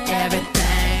out of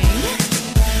everything.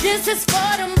 This is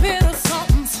for them bitter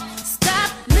somethings.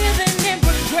 Stop living in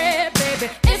regret, baby.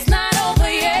 It's not over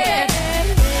yet.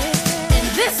 And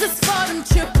this is for them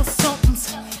triple somethings.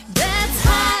 That's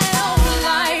high on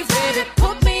life, baby.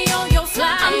 Put me on your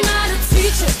slide. I'm not a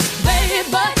teacher, baby,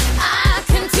 but I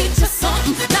can teach you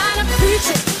something. Not a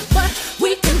preacher, but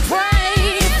we can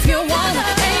pray if you wanna.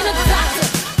 Ain't a doctor,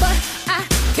 but I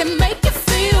can make you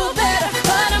feel better.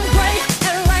 But I'm great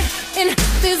at writing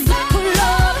physical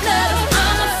love letters.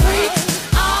 I'm a freak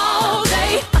all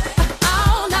day,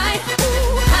 all night.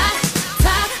 Ooh, high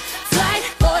top flight,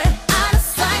 boy, out of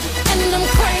sight. And I'm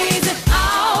crazy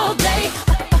all day,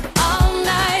 all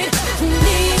night. Who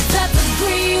needs that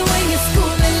degree when you're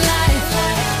schooling life?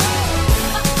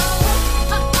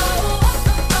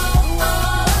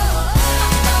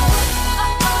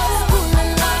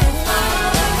 Schooling life.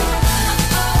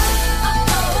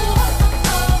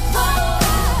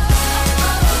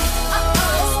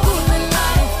 Schooling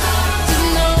life. You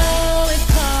know it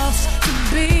costs to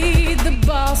be the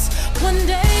boss. One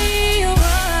day you'll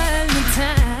run the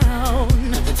town.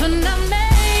 So now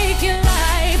make your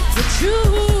life what you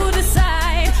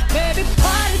decide. Baby,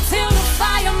 party till the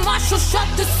fire marshal shut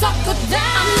the sucker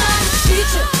down. I'm not a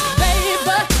teacher, baby,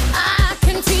 but I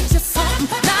can teach you something.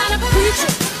 Not a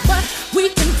preacher, but we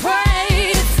can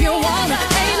pray if you wanna.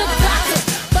 Ain't a doctor,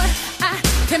 but I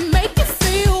can make you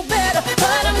feel better.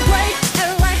 But I'm great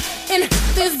at writing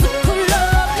physical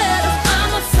love letters.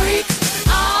 I'm a freak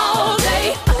all day,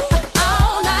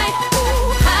 all night.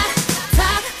 Ooh, high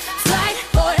top flight,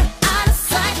 boy, out of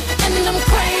sight. And I'm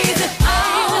crazy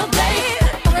all day,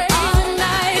 all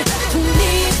night. Who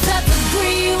needs that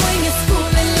degree when you're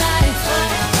schooling life?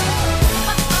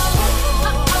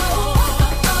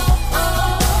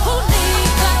 Who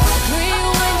needs that degree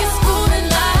when you're schooling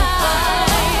life?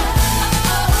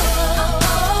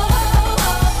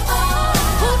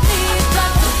 Who needs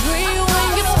that degree when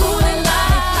you're schooling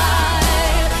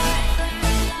life?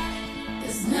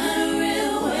 There's not a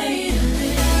real way to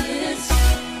live this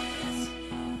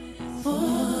for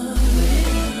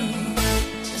real.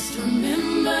 Just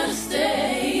remember to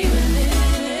stay with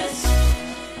this.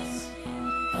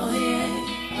 Oh yeah,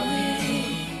 oh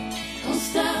yeah. Don't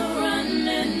stop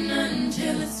running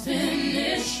until it's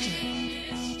finished.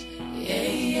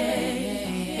 Yeah, yeah,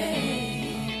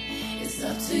 yeah. It's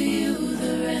up to you,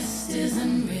 the rest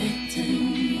isn't written.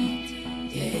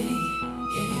 Yeah,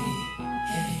 yeah,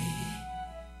 yeah.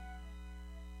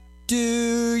 Do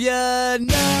you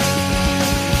know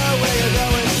where you're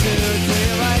going to? Do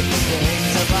you like the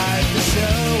things of life to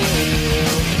show you?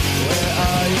 Where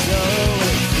are you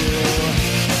going to?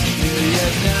 Do you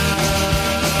know?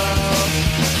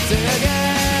 Do you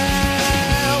get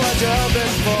what you're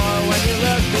hoping for when you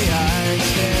look behind?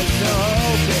 There's no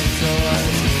hope in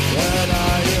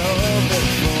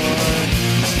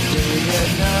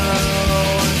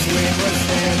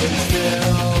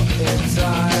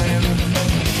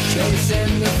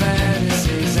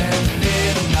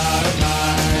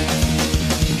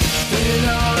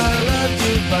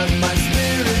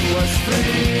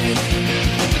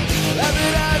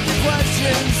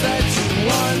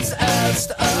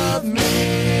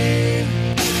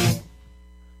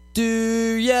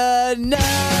you know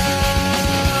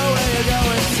where you're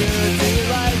going to? Do you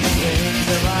like the things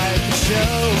that life is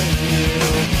showing you?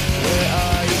 Where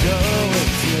are you going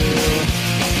to?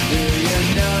 Do you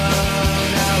know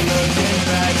now looking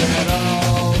back at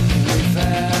all we've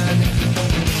had?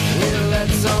 We let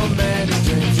so many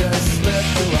dreams just slip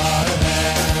through our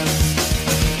hands.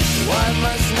 Why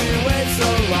must we wait so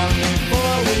long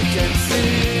before we can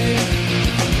see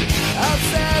how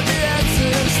sad the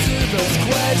answers to those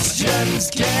questions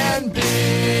can be?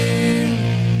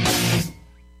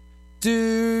 Do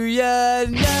you know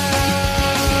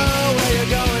where you're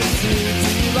going to? Do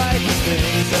you like the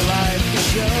things that life is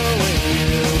showing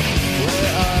you?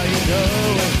 Where are you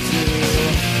going to?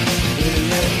 Do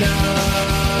you know?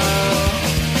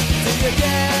 Do you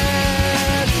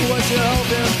get what you're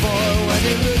hoping for when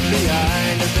you look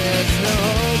behind and there's no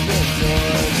open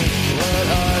doors? What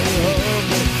are you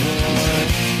hoping for?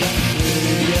 Do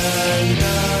you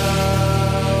know?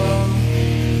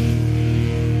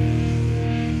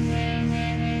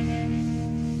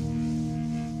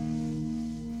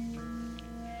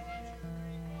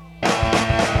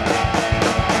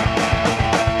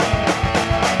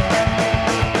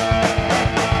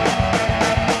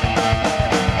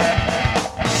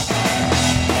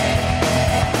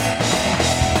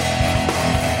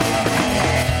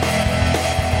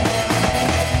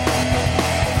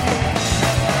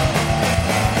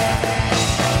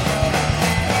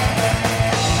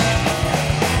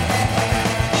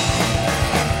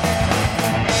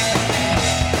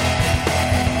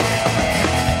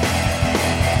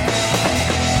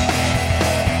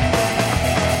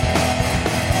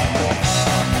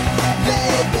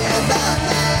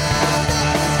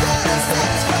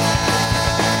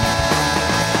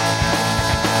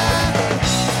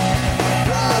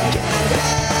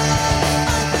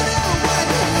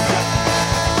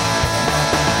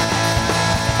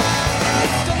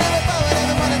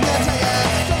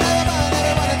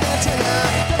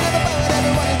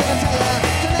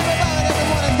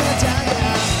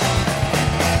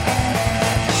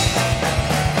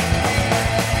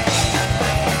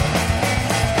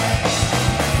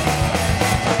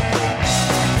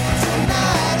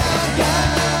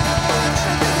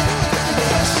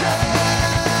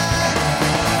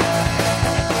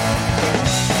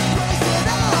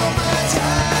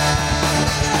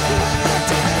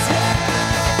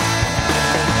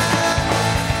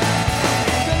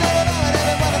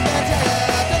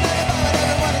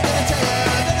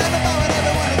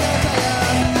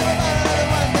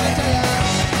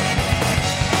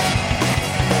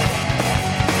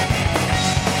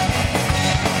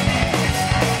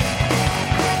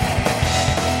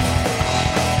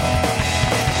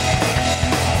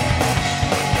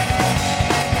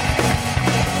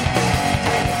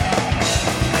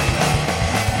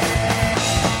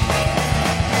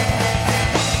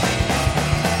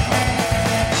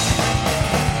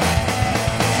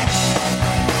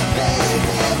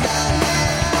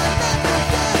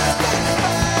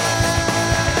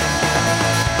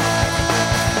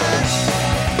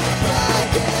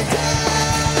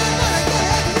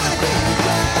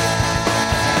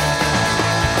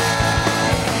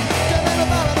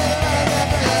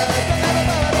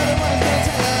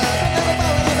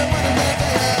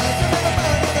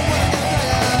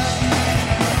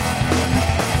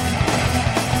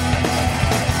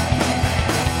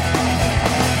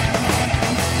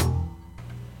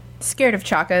 Scared of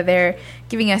Chaka. They're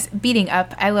giving us Beating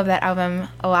Up. I love that album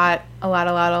a lot.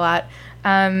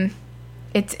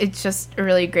 It's just a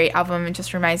really great album. It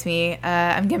just reminds me,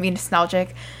 I'm gonna be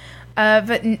nostalgic,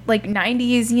 but like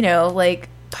 90s, you know, like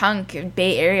punk,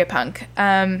 Bay Area punk.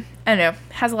 I don't know,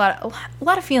 has a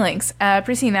lot of feelings.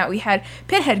 Preceding that, we had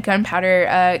Pinhead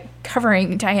Gunpowder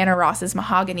covering Diana Ross's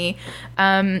Mahogany.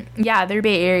 Yeah, they're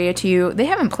Bay Area too. They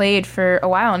haven't played for a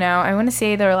while now. I want to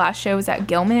say their last show was at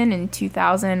Gilman in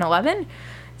 2011.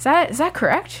 Is that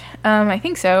correct? I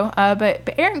think so. But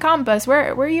Aaron Compass,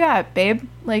 where are you at, babe?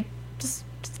 Like, just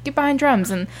get behind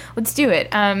drums and let's do it.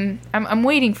 I'm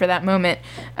waiting for that moment.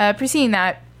 Preceding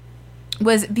that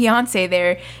was Beyonce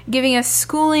there giving us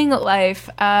Schooling Life.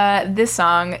 This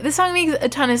song makes a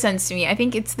ton of sense to me. I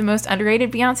think it's the most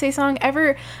underrated Beyonce song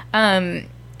ever.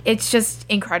 It's just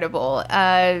incredible.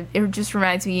 It just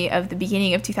reminds me of the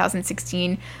beginning of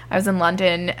 2016. I was in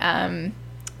London.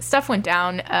 Stuff went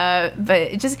down, but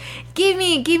it just gave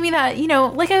me that, you know,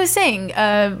 like I was saying,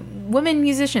 women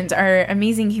musicians are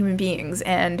amazing human beings,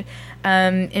 and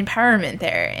empowerment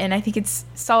there, and I think it's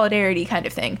solidarity kind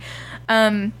of thing.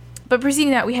 But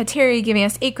preceding that, we had Terry giving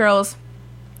us 8 Girls.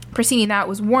 Preceding that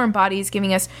was Warm Bodies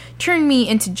giving us Turn Me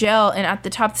Into Gel, and at the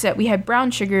top of the set we had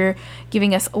Brown Sugar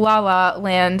giving us La La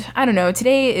Land. I don't know,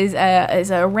 today is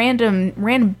a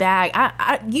random bag.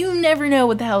 You never know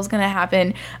what the hell is going to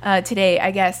happen today,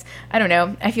 I guess. I don't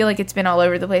know. I feel like it's been all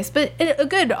over the place, but a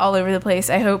good all over the place,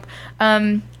 I hope.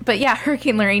 But yeah,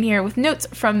 Hurricane Lorraine here with notes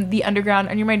from the underground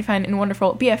on your mighty fine and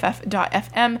wonderful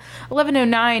BFF.FM.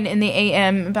 11:09 in the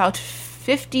AM, about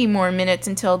 50 more minutes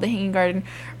until the Hanging Garden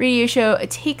radio show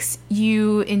takes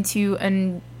you until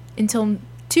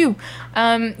 2.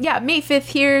 May 5th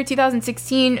here,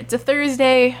 2016. It's a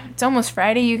Thursday. It's almost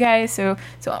Friday, you guys. So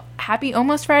happy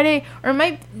almost Friday. Or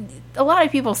a lot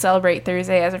of people celebrate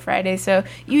Thursday as a Friday. So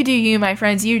you do you, my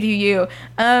friends. You do you.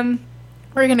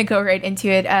 We're going to go right into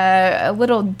it. A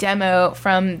little demo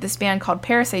from this band called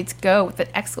Parasites Go with an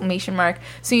exclamation mark,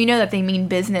 so you know that they mean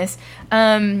business,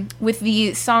 with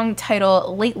the song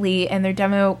title Lately, and their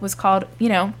demo was called,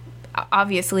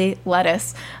 obviously,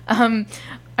 Lettuce. On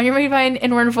your mighty fine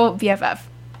and wonderful BFF.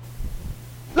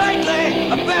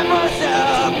 Lately, I've been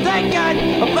myself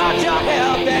thinking about your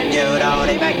health, and you don't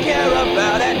even care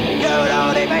about it. You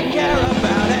don't even care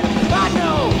about it. I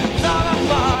know it's all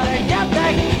about it. You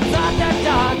think it's not that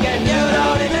dark, and you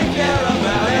don't even care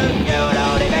about it. You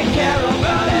don't even care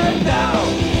about it. No.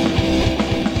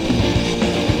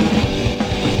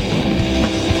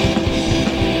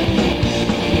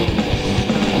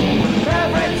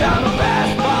 Every time I pass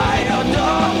by your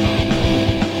door,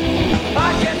 I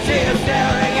can see you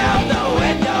staring out the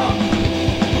window,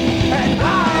 and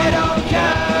I don't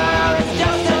care. It's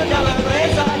just another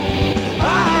reason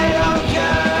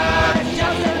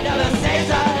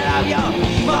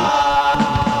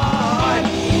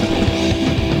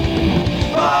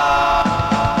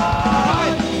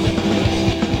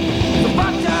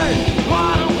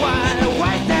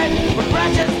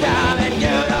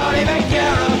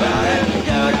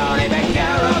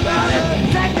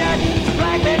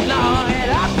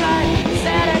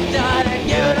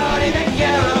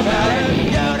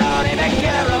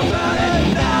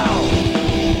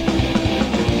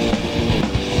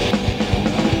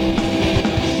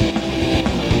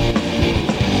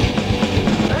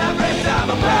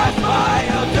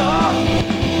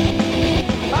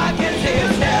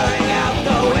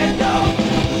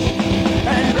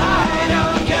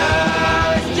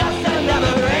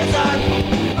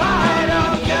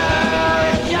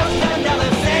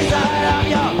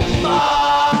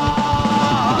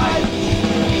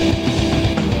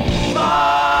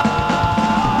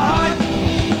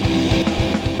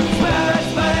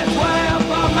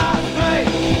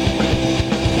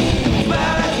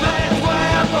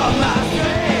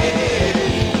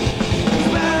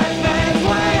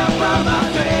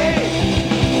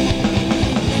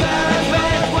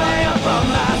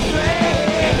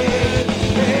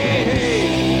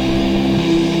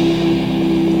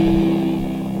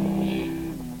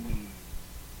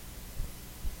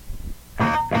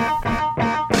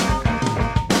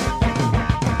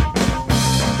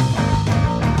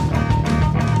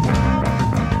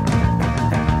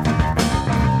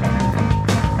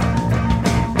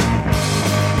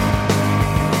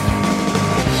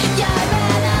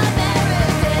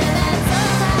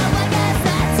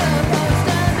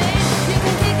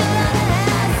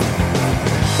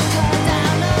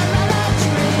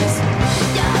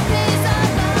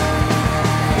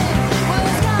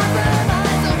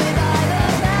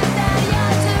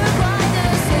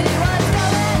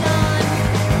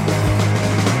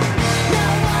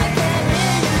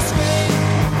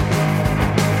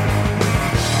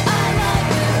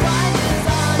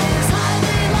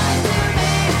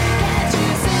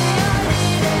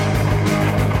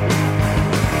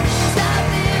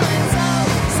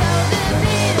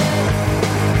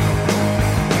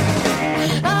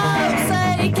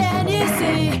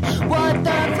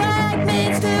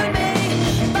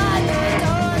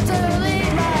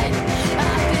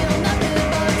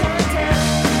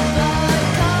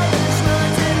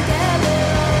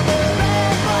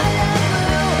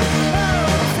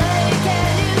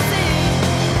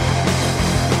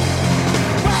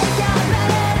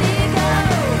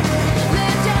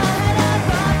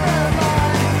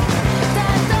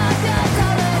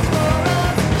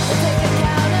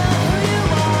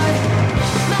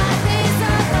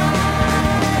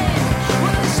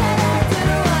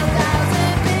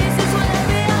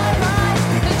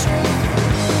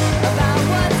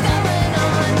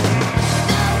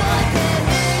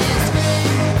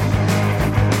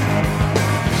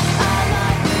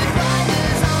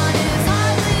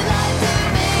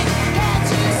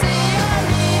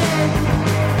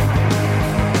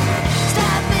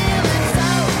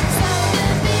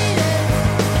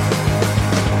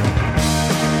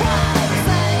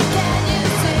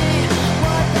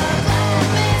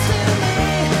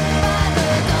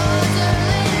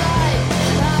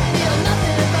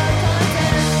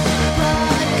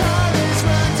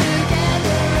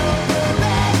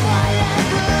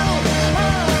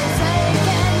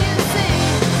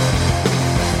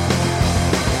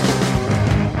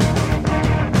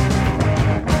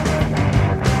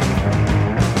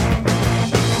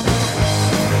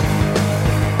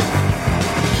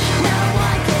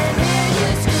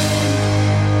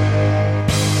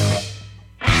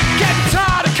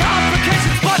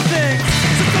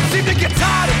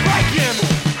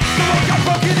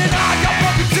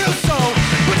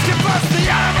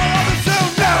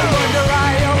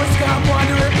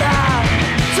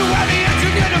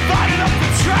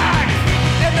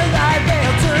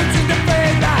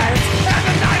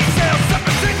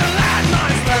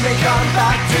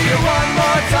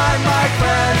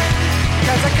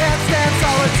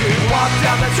walk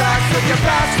down the tracks with your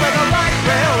past where the light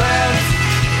rail ends.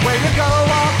 Where you go,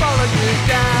 I'll follow you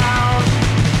down.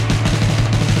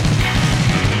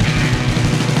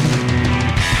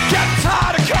 Get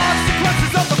tired of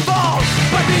consequences of the fall,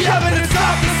 but the evidence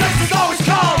of the sex is always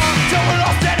called. Till we're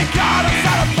all standing guard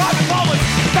outside of private moments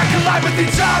that collide with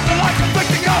each other like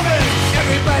conflicting ovens.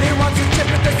 Everybody wants a chip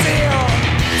at the seal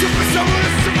to put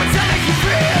someone to pretend they can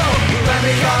feel. Let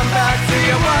me come back to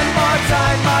you one more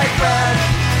time, my friend,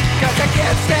 'cause I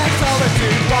can't stand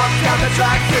solitude. Walk down the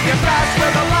tracks with your past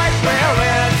where the light rail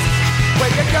ends.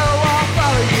 Where you go, I'll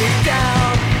follow you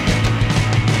down.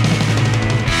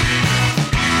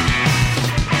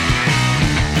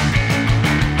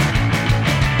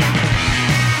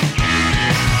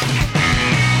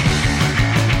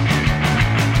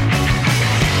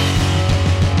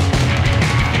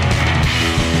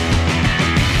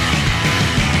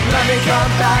 Let me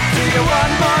come back to you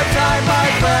one more time, my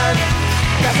friend,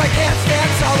 'cause I can't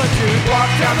stand solitude. Walk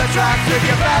down the tracks with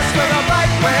your past where the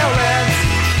light rail ends.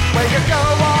 Where you go,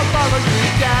 I'll follow you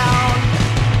down.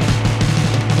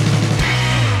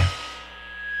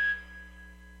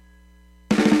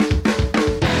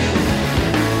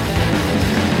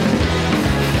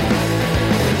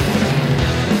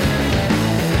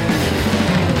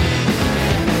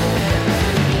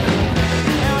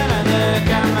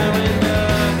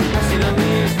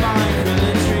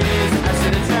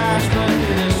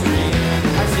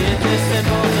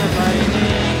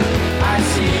 I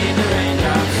see the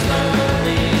raindrops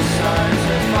slowly start to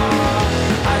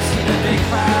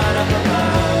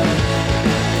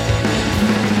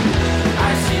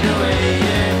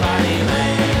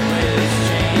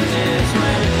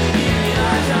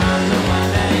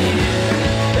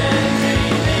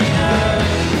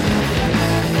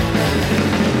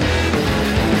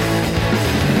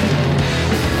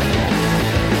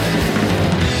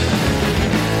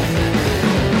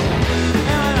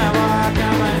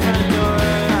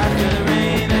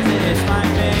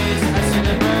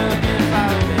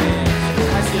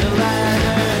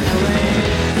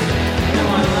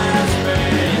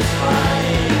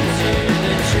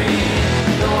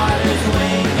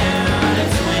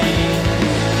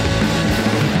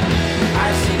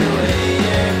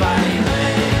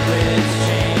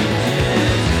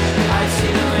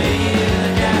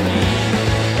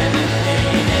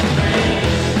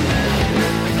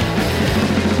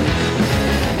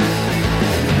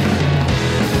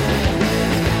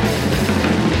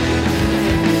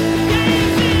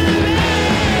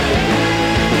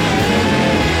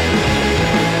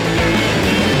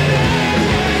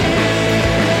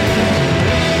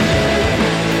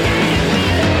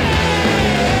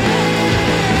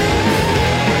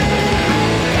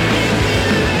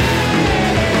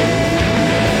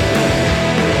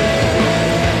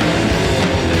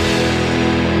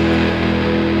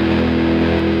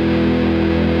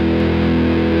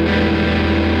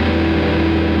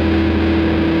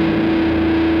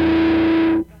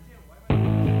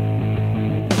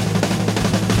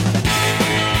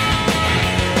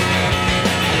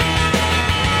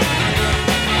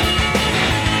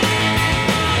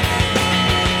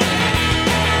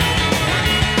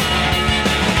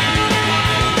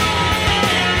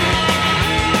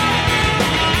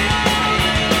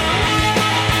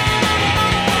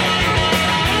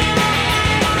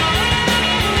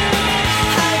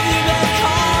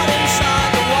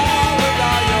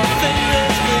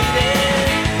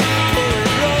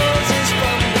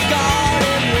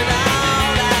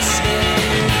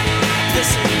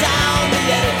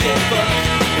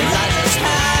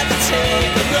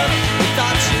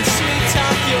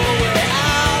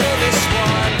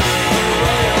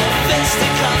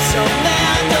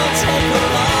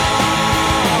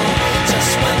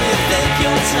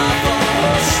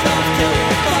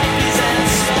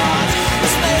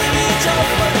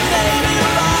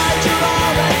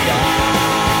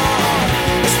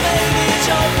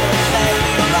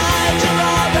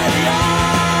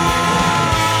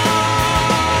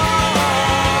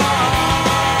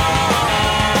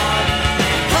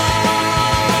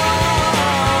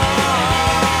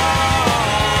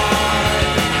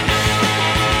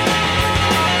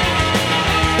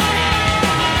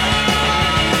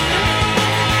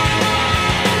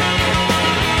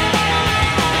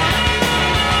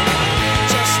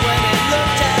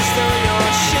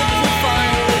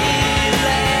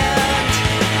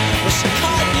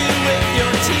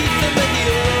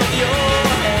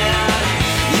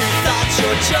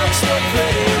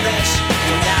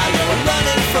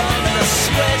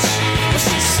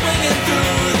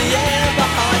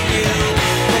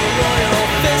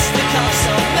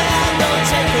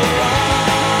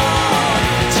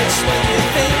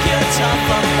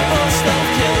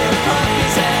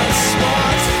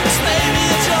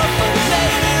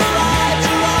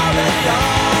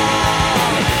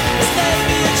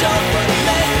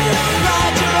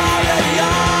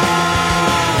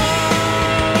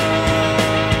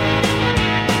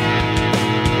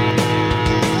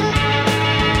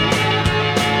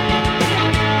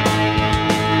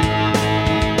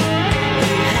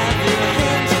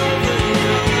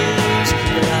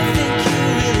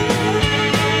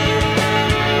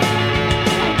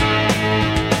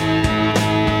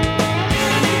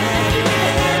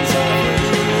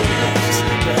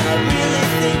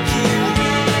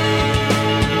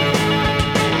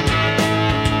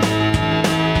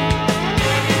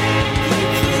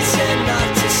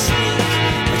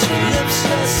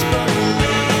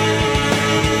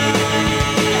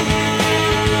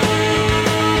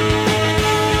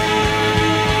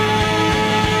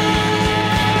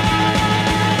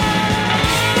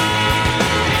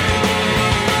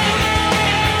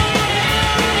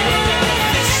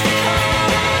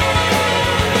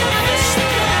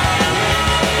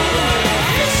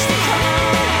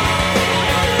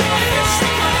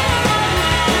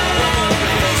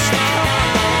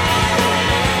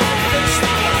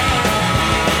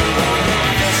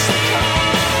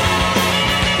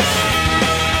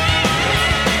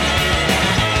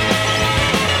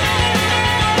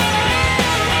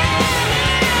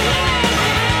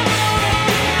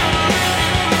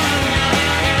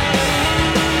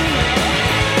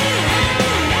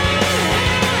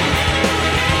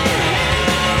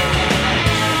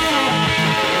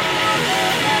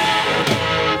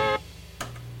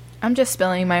I'm just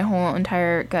spilling my whole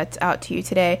entire guts out to you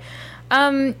today.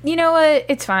 You know what?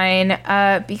 It's fine,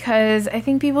 because I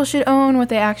think people should own what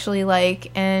they actually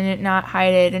like and not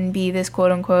hide it and be this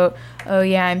quote-unquote, oh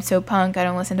yeah, I'm so punk, I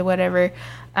don't listen to whatever.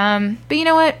 But you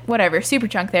know what? Whatever.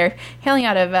 Superchunk there, hailing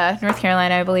out of North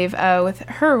Carolina, I believe, with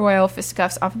Her Royal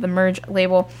Fisticuffs off of the Merge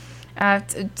label.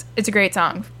 It's a great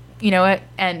song. You know what?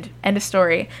 End of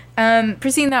story.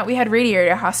 Preceding that, we had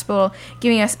Radiator Hospital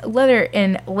giving us Leather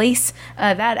and Lace.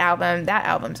 That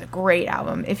album's a great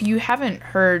album. If you haven't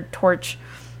heard Torch,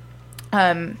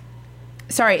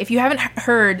 if you haven't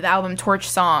heard the album Torch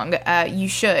Song, you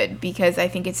should, because I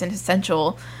think it's an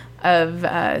essential of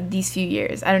these few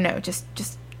years. I don't know, just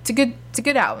it's a good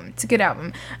album. It's a good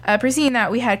album. Preceding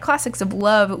that, we had Classics of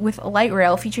Love with Light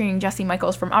Rail featuring Jesse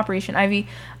Michaels from Operation Ivy.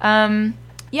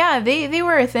 Yeah, they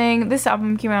were a thing. This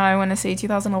album came out, I want to say,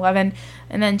 2011,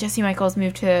 and then Jesse Michaels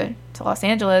moved to Los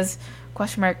Angeles,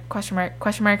 question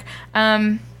mark.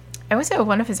 I went to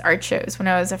one of his art shows when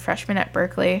I was a freshman at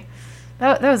Berkeley.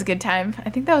 That was a good time. I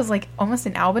think that was, like, almost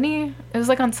in Albany. It was,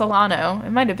 like, on Solano. It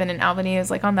might have been in Albany. It was,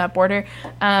 like, on that border.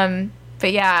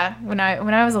 But, yeah, when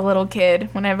I was a little kid,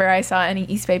 whenever I saw any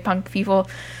East Bay punk people,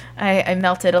 I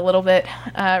melted a little bit.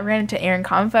 Ran into Aaron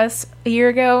Comfess a year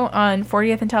ago on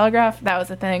 40th and Telegraph. That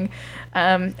was a thing.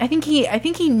 I think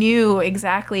he knew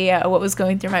exactly what was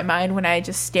going through my mind when I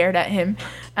just stared at him.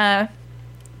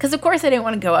 Because of course I didn't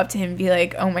want to go up to him and be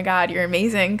like, "Oh my God, you're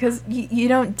amazing," because you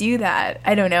don't do that.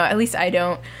 I don't know. At least I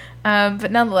don't.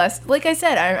 But nonetheless, like I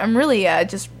said, I'm really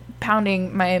just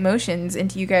pounding my emotions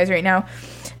into you guys right now.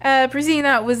 Preceding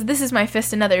that was This Is My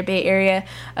Fist, another Bay Area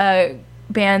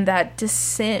band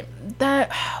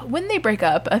that when they break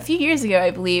up a few years ago, I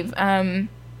believe. Early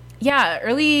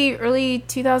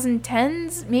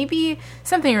 2010s, maybe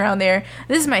something around there.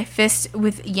 This Is My Fist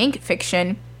with Yank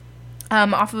Fiction,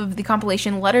 off of the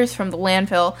compilation Letters from the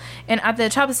Landfill. And at the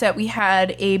top of the set, we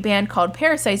had a band called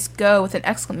Parasites Go with an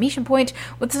exclamation point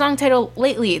with the song title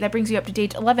Lately. That brings you up to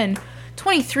date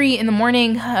 11:23 in the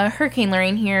morning. Hurricane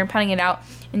Lorraine here, pounding it out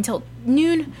until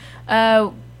noon.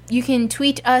 You can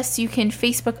tweet us, you can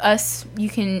Facebook us, you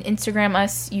can Instagram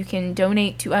us, you can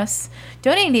donate to us.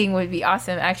 Donating would be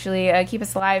awesome, actually. Keep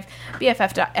us alive,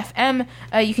 BFF.FM.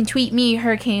 You can tweet me,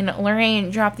 Hurricane Lorraine,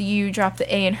 drop the U, drop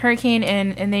the A in Hurricane,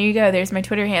 and there you go, there's my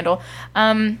Twitter handle.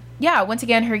 Once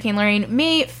again, Hurricane Lorraine,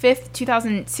 May 5th,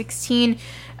 2016.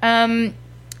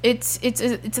 It's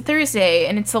a Thursday,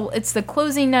 and it's the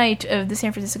closing night of the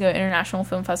San Francisco International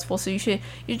Film Festival, so you should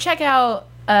check out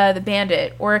The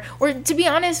Bandit, or to be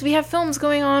honest, we have films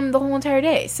going on the whole entire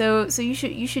day, so you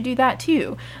should do that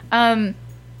too.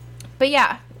 But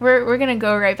yeah, we're gonna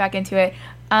go right back into it.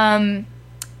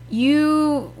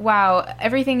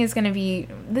 Everything is gonna be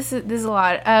this is a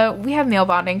lot. We have mail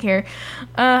bonding here.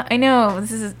 I know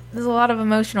there's a lot of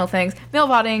emotional things. Mail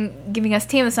bonding giving us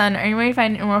Tame the Sun. Are you ready to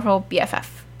find an immortal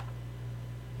BFF?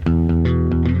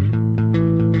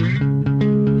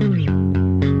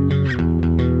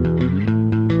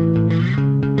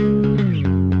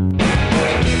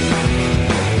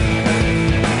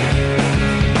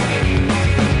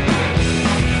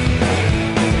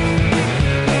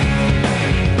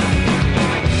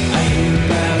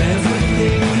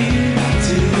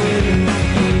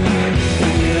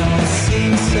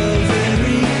 So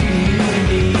very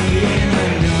clearly, and I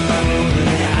know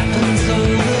that happens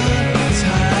over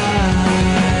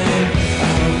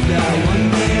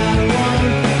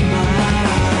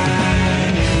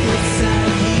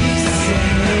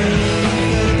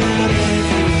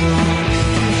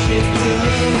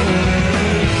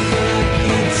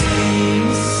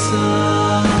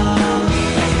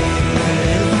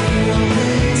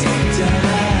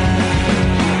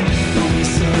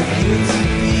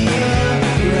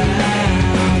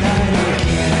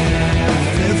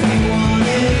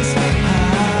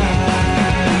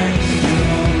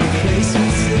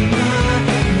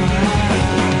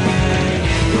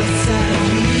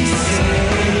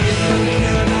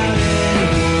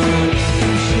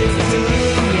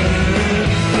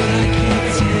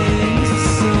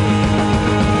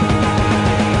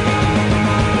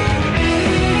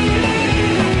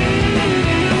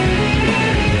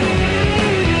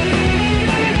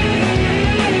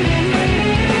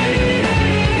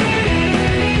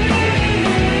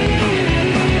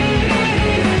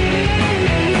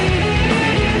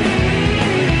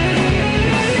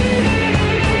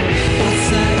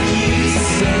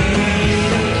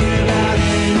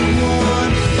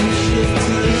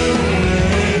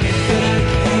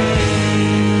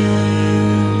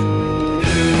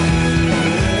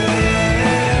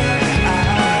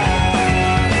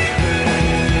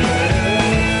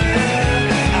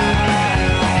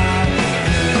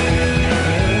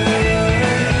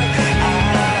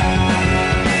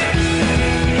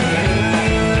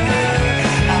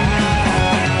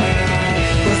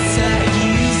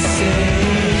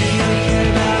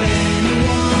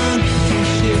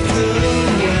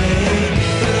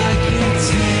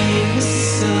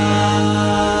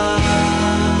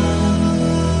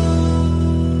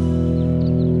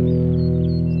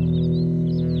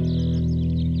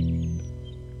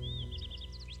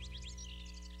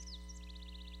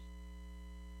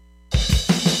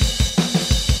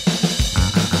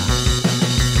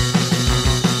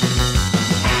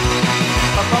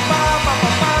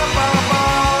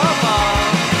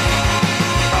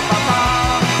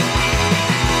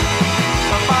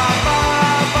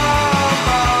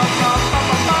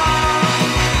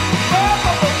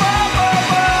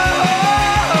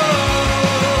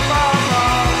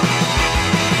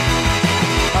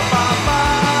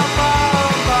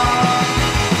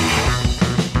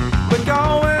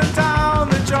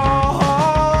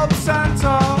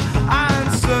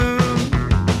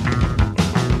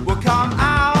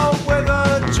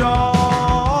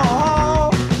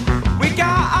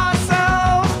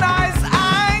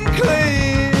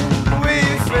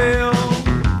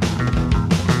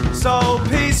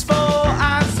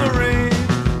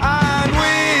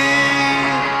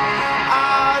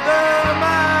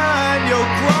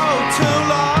to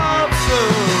love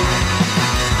soon.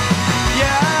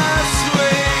 Yes,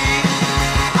 we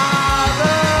are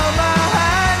the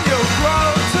man you'll grow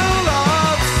to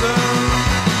love soon.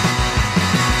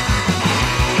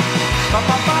 Ba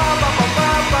ba ba ba ba ba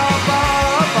ba ba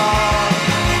ba.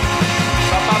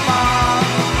 Ba ba ba.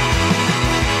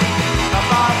 Ba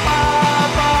ba ba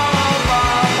ba ba ba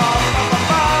ba ba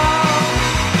ba.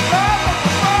 Ba ba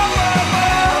ba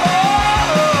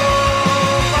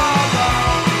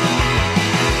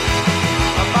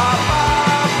ba ba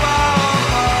ba.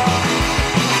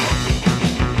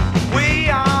 We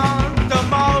are the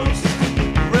most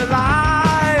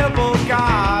reliable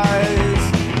guys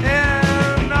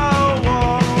in the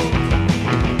world,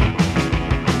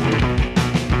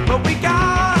 but we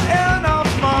got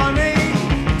enough money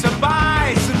to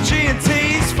buy some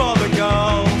G&Ts for the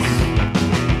girls.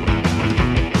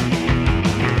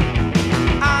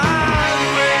 And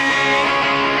we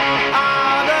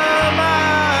are the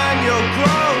man you'll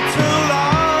grow to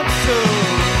love soon.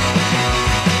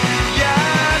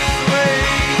 Yes, we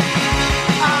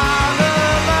are the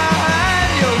man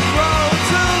you'll grow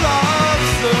to love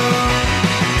soon.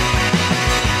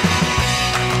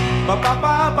 Ba ba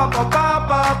ba ba ba ba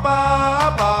ba ba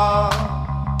ba.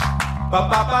 Ba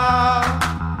ba ba.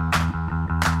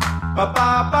 Ba ba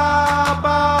ba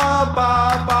ba ba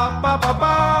ba ba ba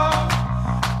ba.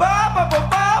 Ba ba ba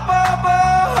ba ba ba.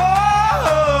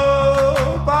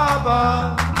 Ba ba.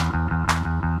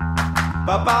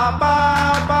 Ba ba ba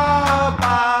ba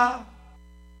ba.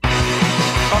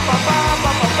 Ba ba ba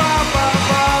ba ba ba ba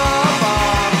ba.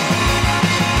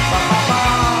 Ba ba ba.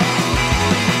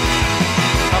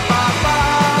 Ba ba ba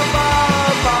ba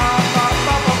ba ba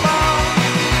ba ba ba.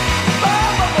 Ba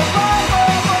ba ba ba ba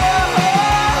ba.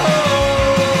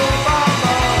 Ba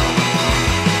ba.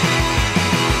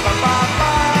 Ba ba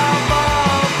ba ba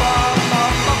ba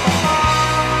ba ba ba.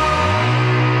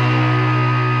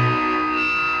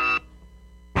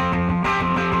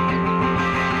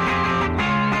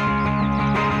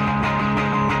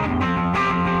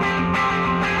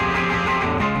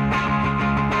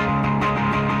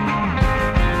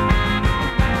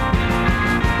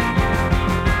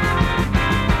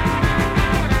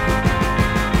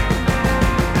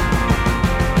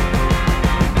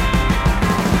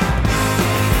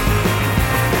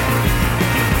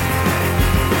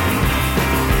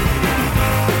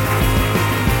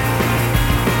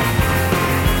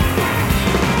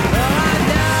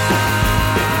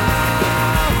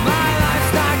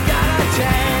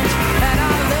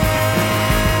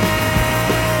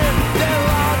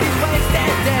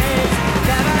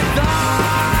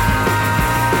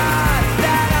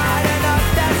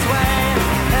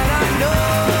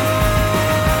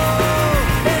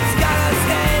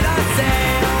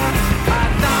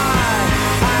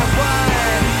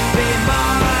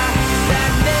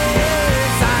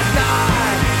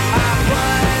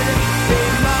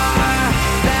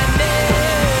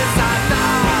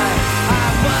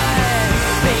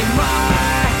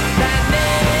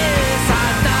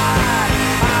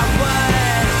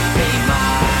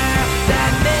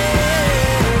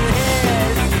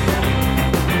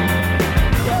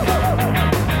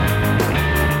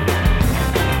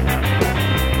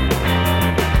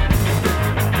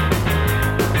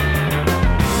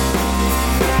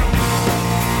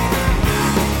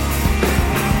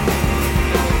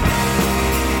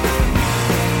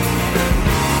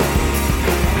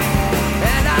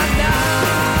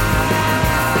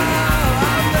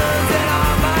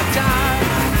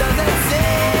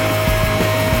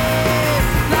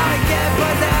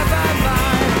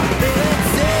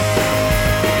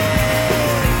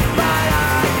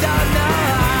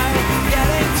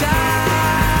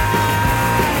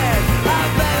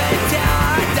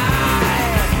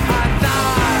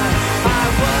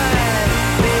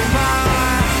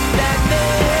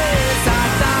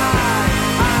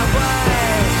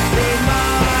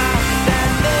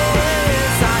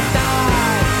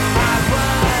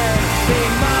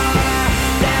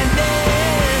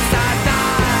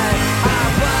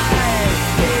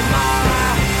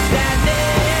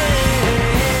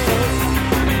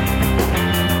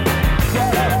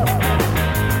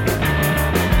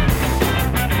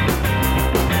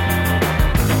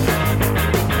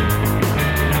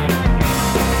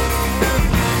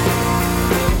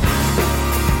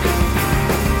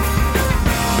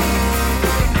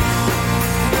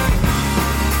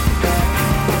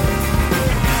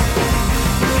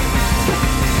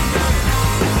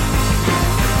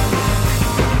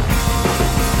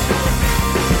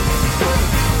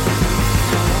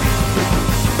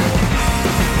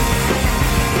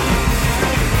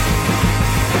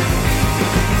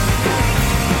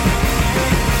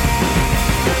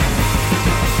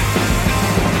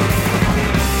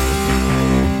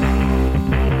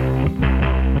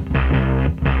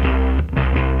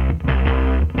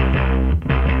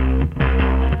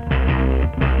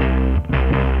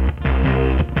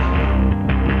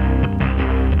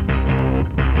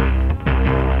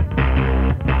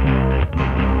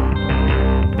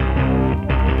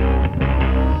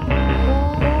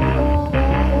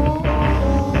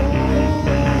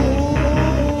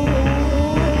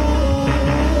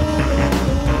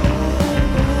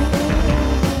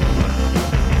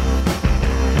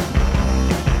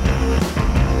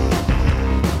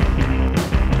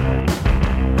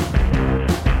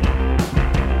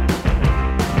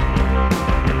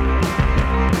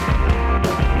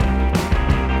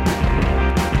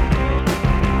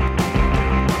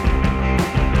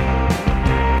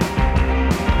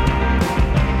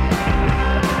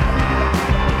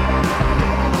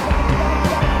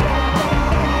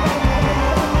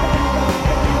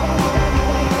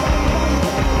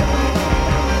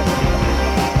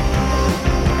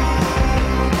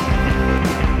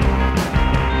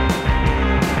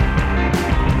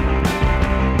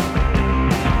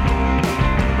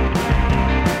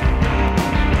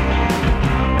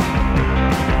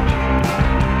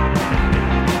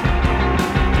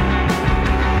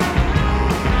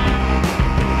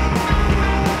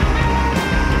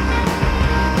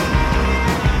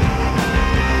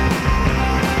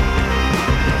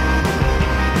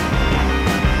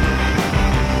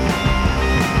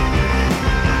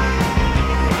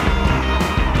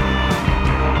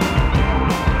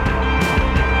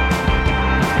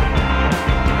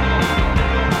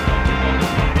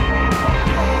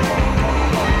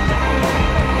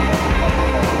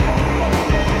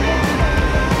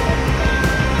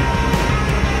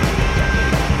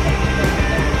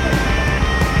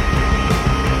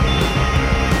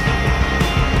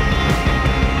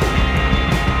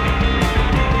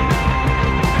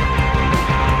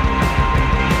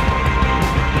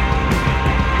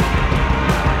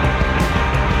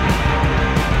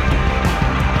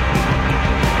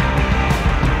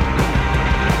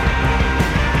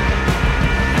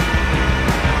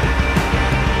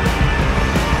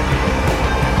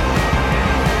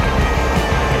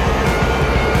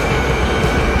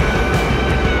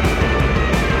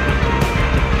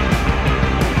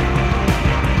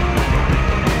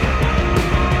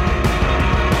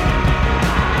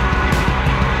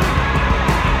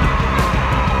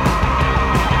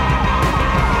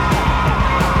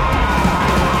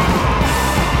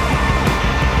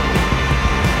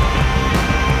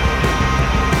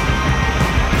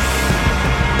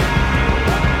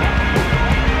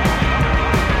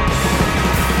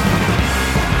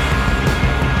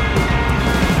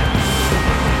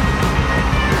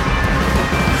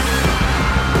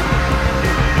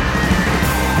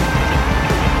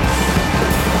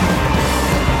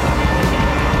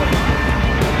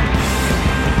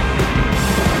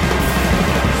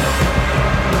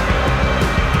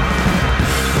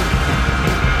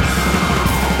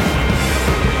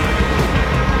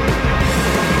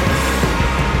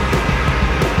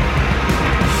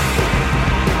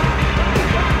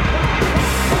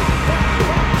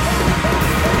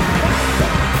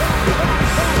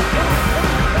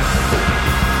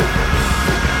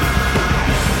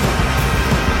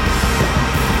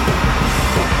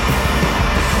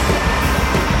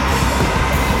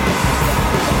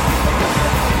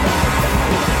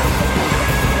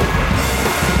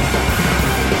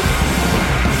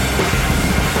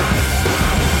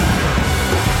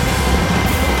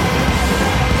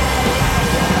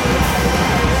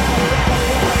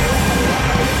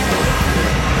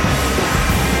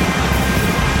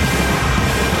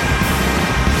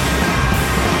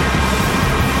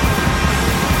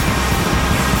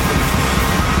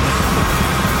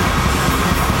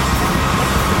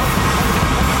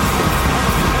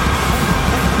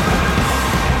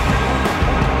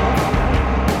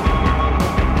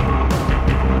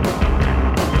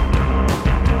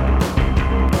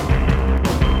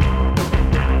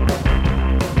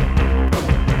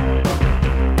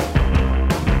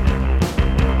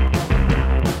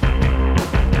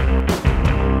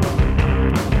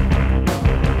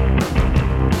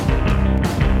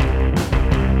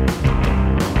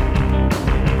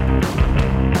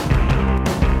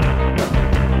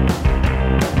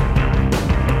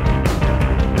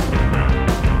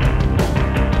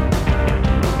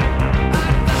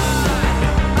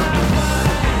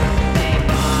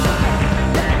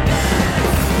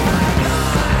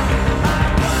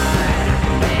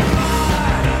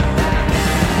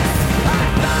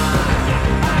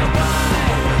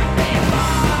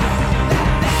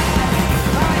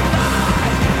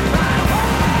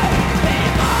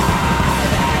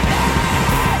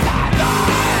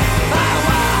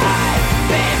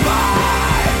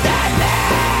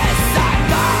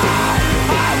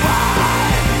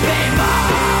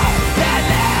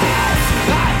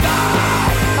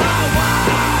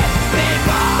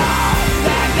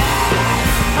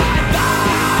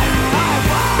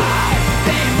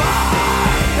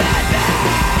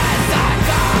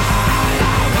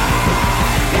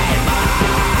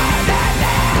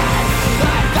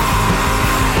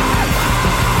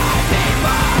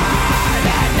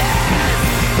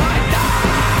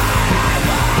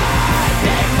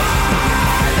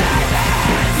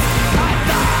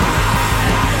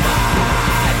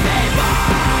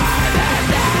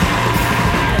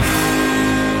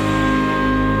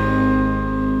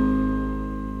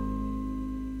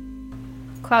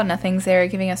 Cloud Nothings there,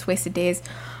 giving us Wasted Days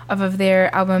off of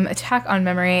their album Attack on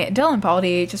Memory. Dylan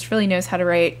Baldy just really knows how to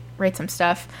write some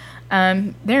stuff.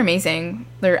 They're amazing.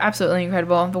 They're absolutely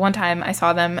incredible. The one time I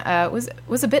saw them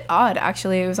was a bit odd,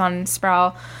 actually. It was on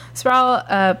Sproul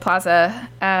Plaza,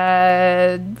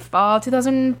 fall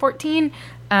 2014.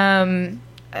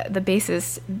 The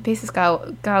bassist got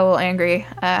a little angry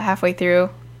halfway through,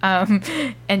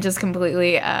 and just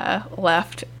completely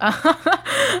left.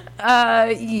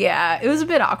 Yeah, it was a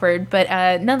bit awkward, but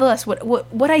nonetheless,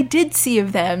 what I did see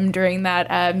of them during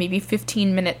that maybe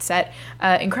 15-minute set,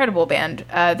 incredible band.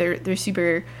 They're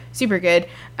super good.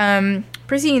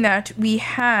 Preceding that, we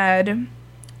had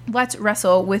Let's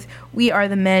Wrestle with We Are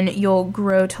the Men You'll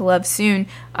Grow to Love Soon.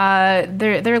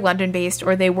 They're London-based,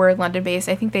 or they were London-based.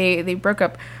 I think they broke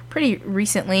up pretty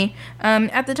recently.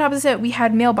 At the top of the set, we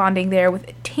had Male Bonding there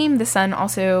with Tame the Sun,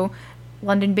 also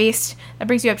London-based. That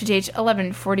brings you up to date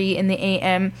 11:40 in the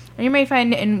AM. And you may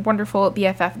find in wonderful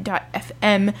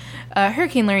BFF.fm.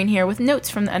 Hurricane Lorraine here with Notes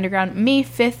from the Underground, May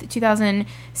 5th,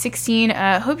 2016.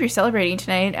 Hope you're celebrating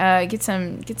tonight. Get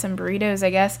some burritos, I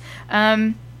guess.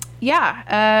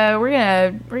 Yeah, we're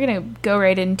gonna go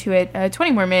right into it.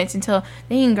 20 more minutes until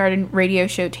the Hanging Garden radio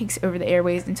show takes over the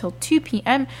airways until 2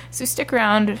 p.m. So stick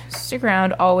around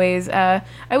always. I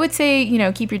would say,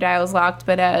 keep your dials locked,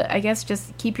 but I guess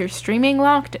just keep your streaming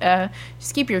locked.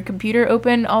 Just keep your computer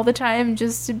open all the time.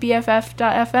 Just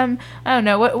BFF.fm. I don't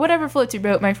know, whatever floats your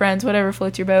boat, my friends. Whatever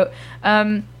floats your boat.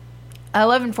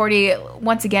 11:40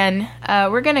 once again.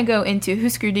 We're gonna go into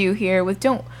Husker Du here with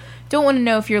Don't Want to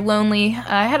Know If You're Lonely.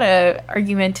 I had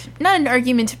not an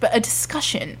argument, but a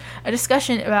discussion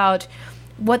about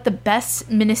what the best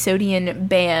Minnesotian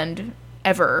band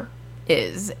ever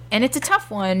is. And it's a tough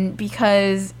one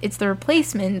because it's the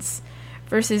Replacements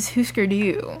versus Husker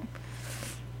Du.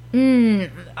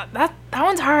 That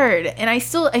one's hard. And I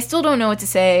still don't know what to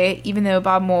say, even though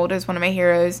Bob Mould is one of my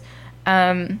heroes.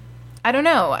 I don't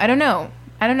know.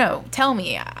 Tell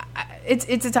me.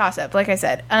 It's a toss-up, like I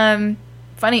said.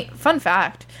 Fun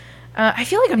fact. I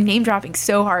feel like I'm name dropping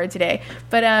so hard today,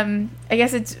 but I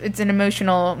guess it's an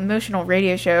emotional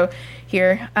radio show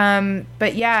here.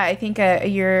 But yeah, I think a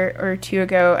year or two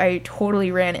ago, I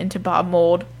totally ran into Bob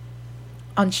Mould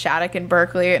on Shattuck in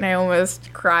Berkeley, and I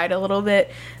almost cried a little bit.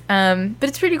 But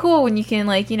it's pretty cool when you can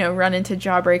run into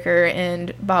Jawbreaker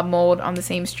and Bob Mould on the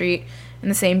same street in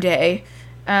the same day.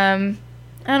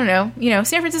 I don't know.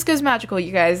 San Francisco's magical,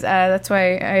 you guys. That's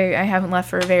why I haven't left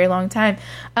for a very long time.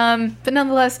 But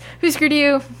nonetheless, Husker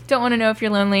Du, Don't Want to Know If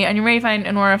You're Lonely, and you're ready to find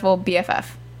an wonderful BFF.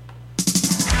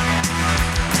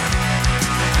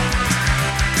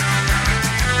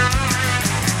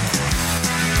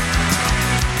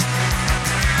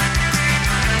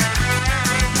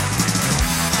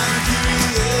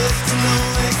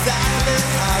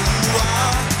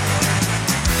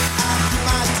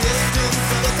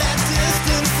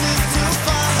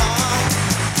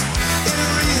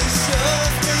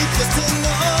 Just to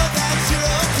know that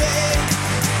you're okay,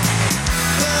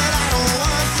 but I don't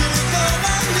want you to go.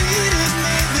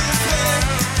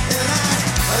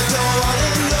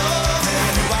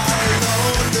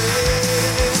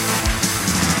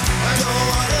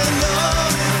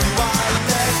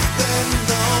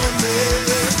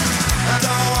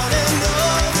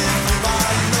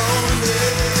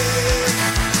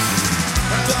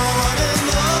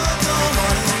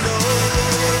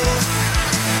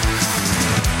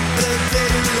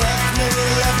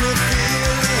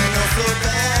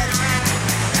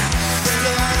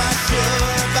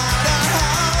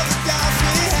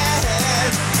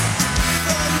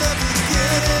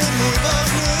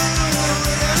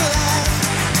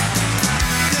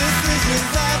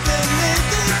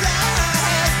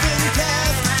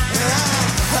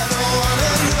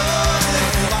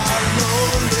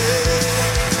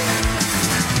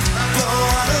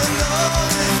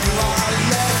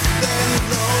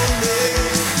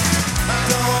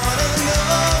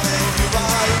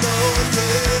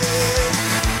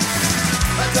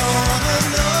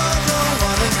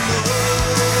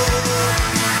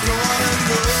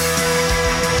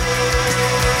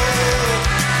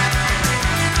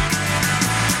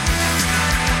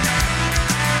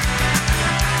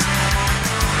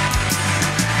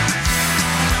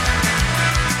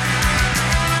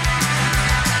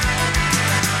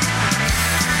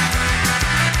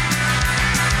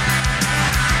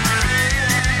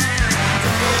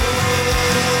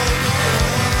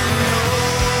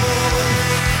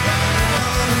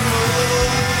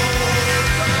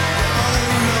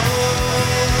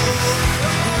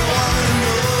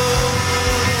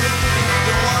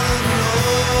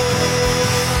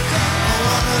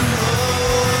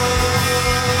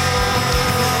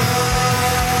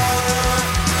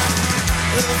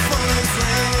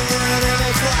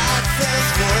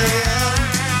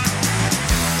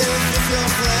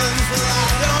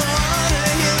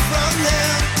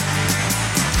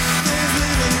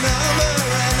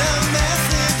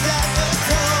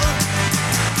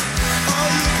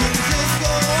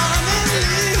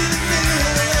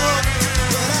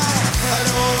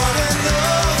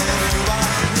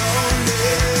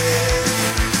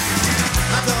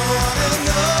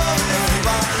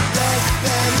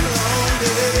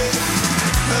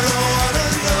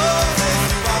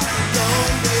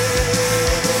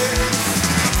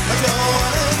 I don't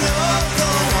wanna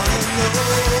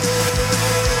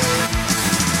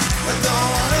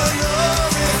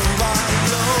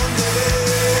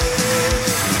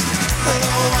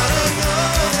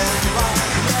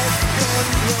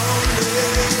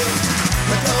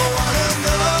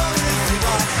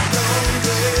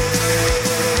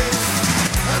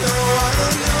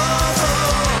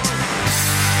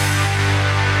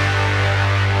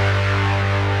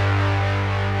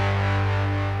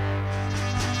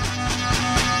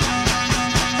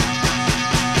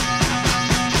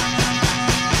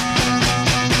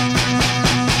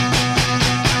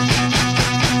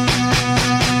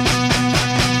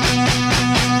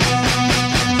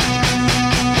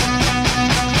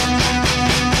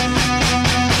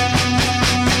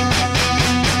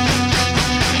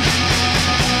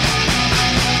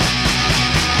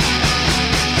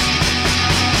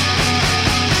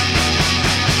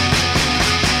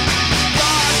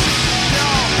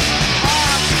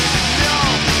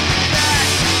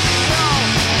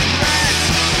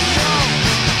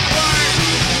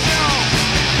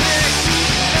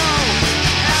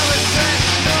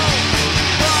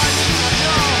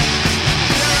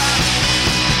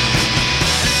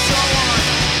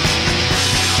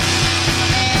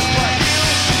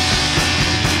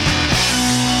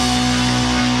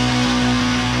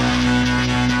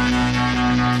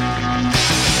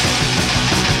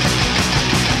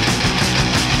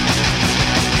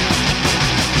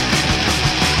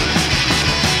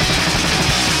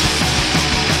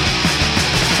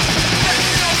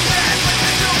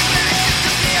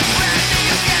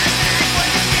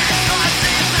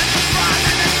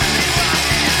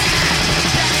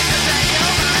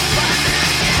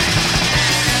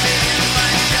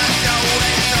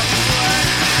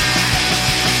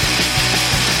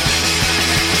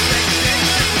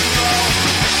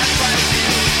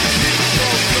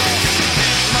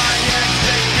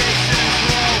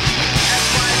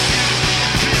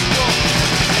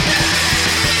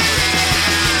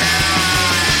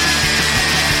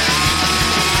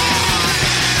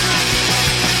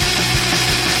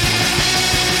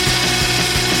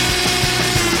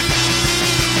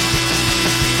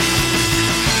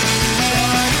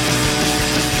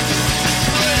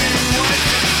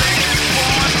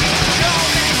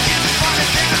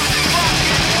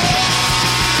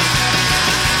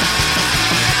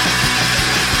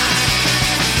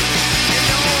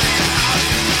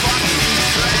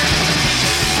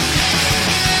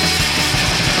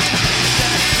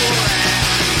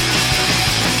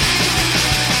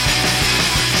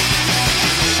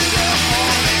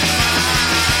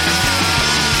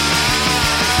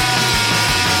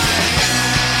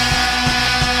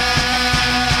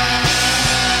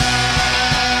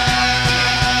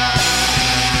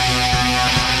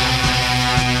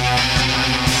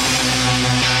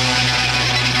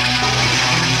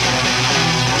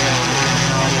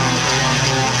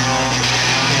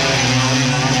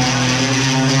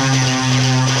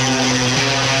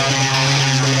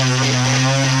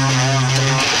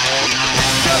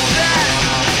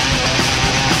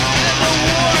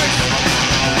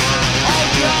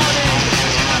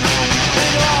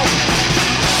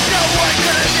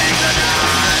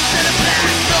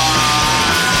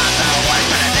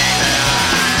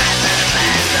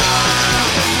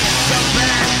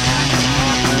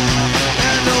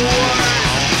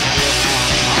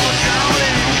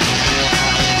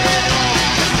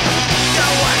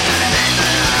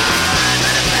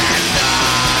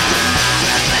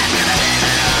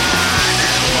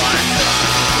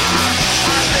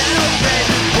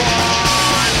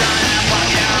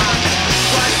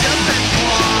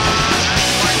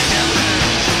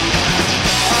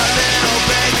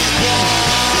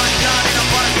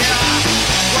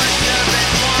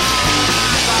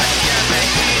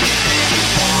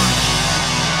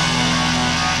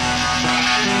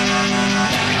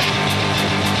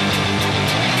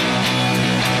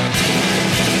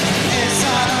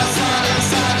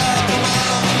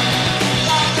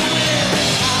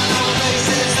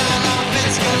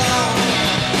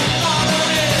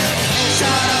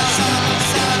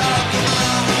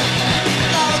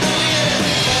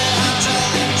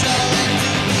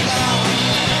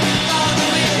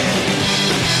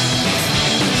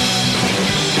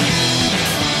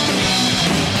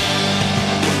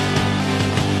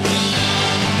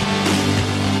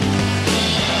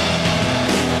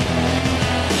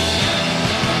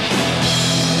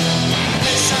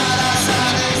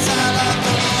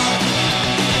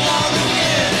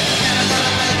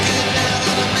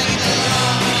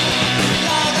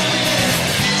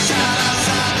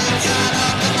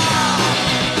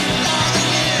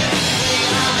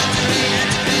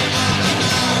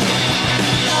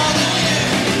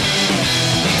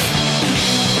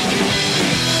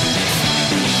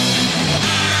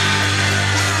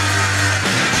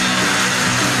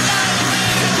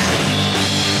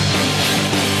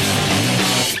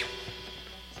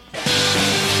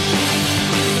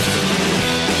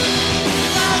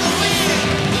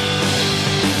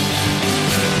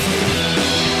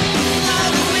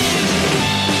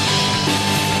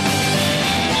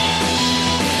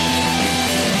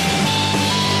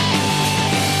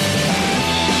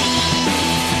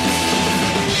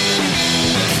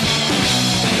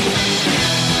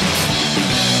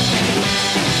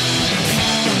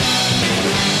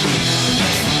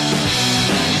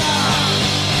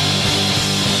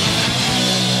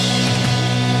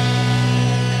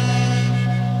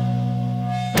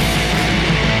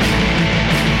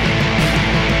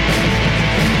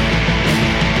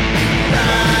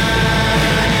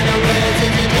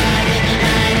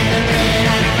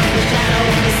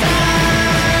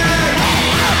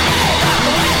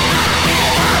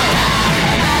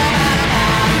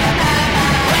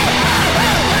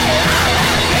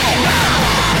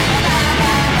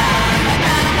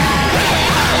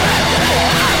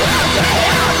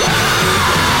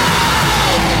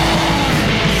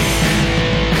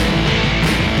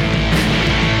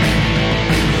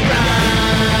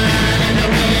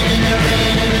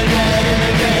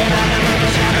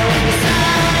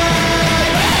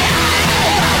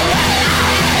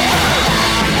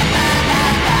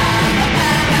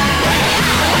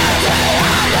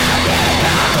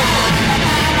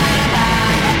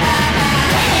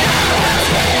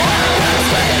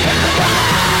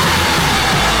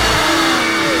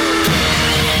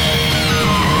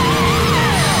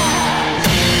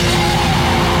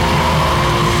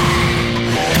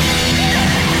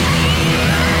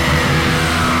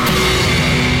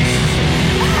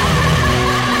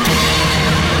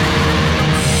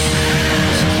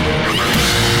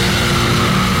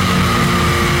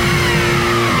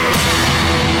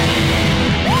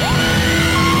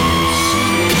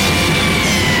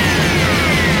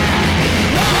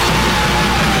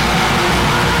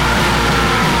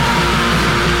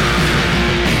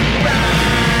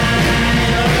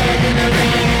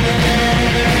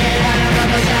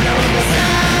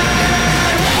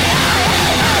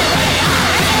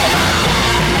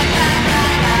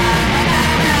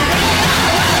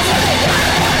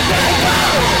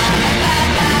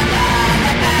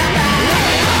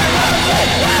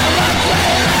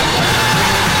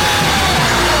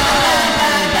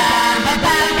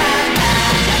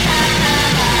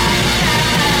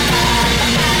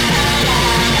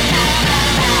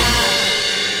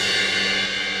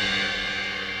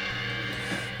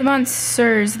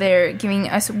Monsieurs there, giving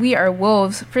us We Are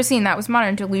Wolves. Preceding that was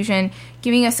Modern Delusion,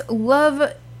 giving us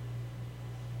Love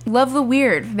the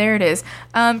Weird. There it is.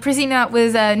 Preceding that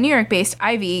was New York-based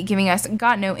Ivy, giving us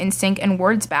Got No Instinct and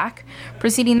Words Back.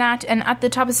 Preceding that, and at the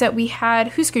top of the set, we had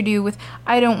Husker Du with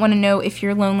I Don't Want to Know If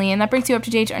You're Lonely. And that brings you up to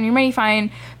date on your Mighty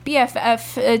Fine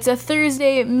BFF. It's a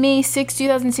Thursday, May 6,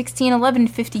 2016,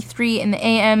 11:53 in the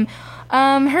AM.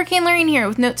 Hurricane Lorraine here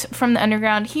with Notes from the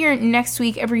Underground here next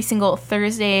week, every single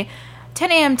Thursday,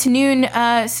 10 a.m. to noon.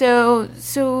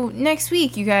 So next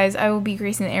week, you guys, I will be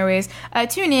gracing the airways.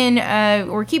 Tune in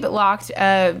or keep it locked.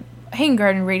 Hayden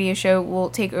Garden Radio Show will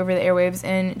take over the airwaves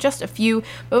in just a few.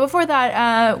 But before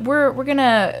that, we're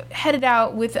gonna head it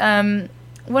out with one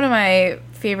of my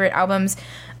favorite albums,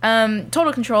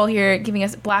 Total Control here, giving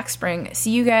us Black Spring.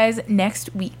 See you guys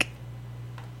next week.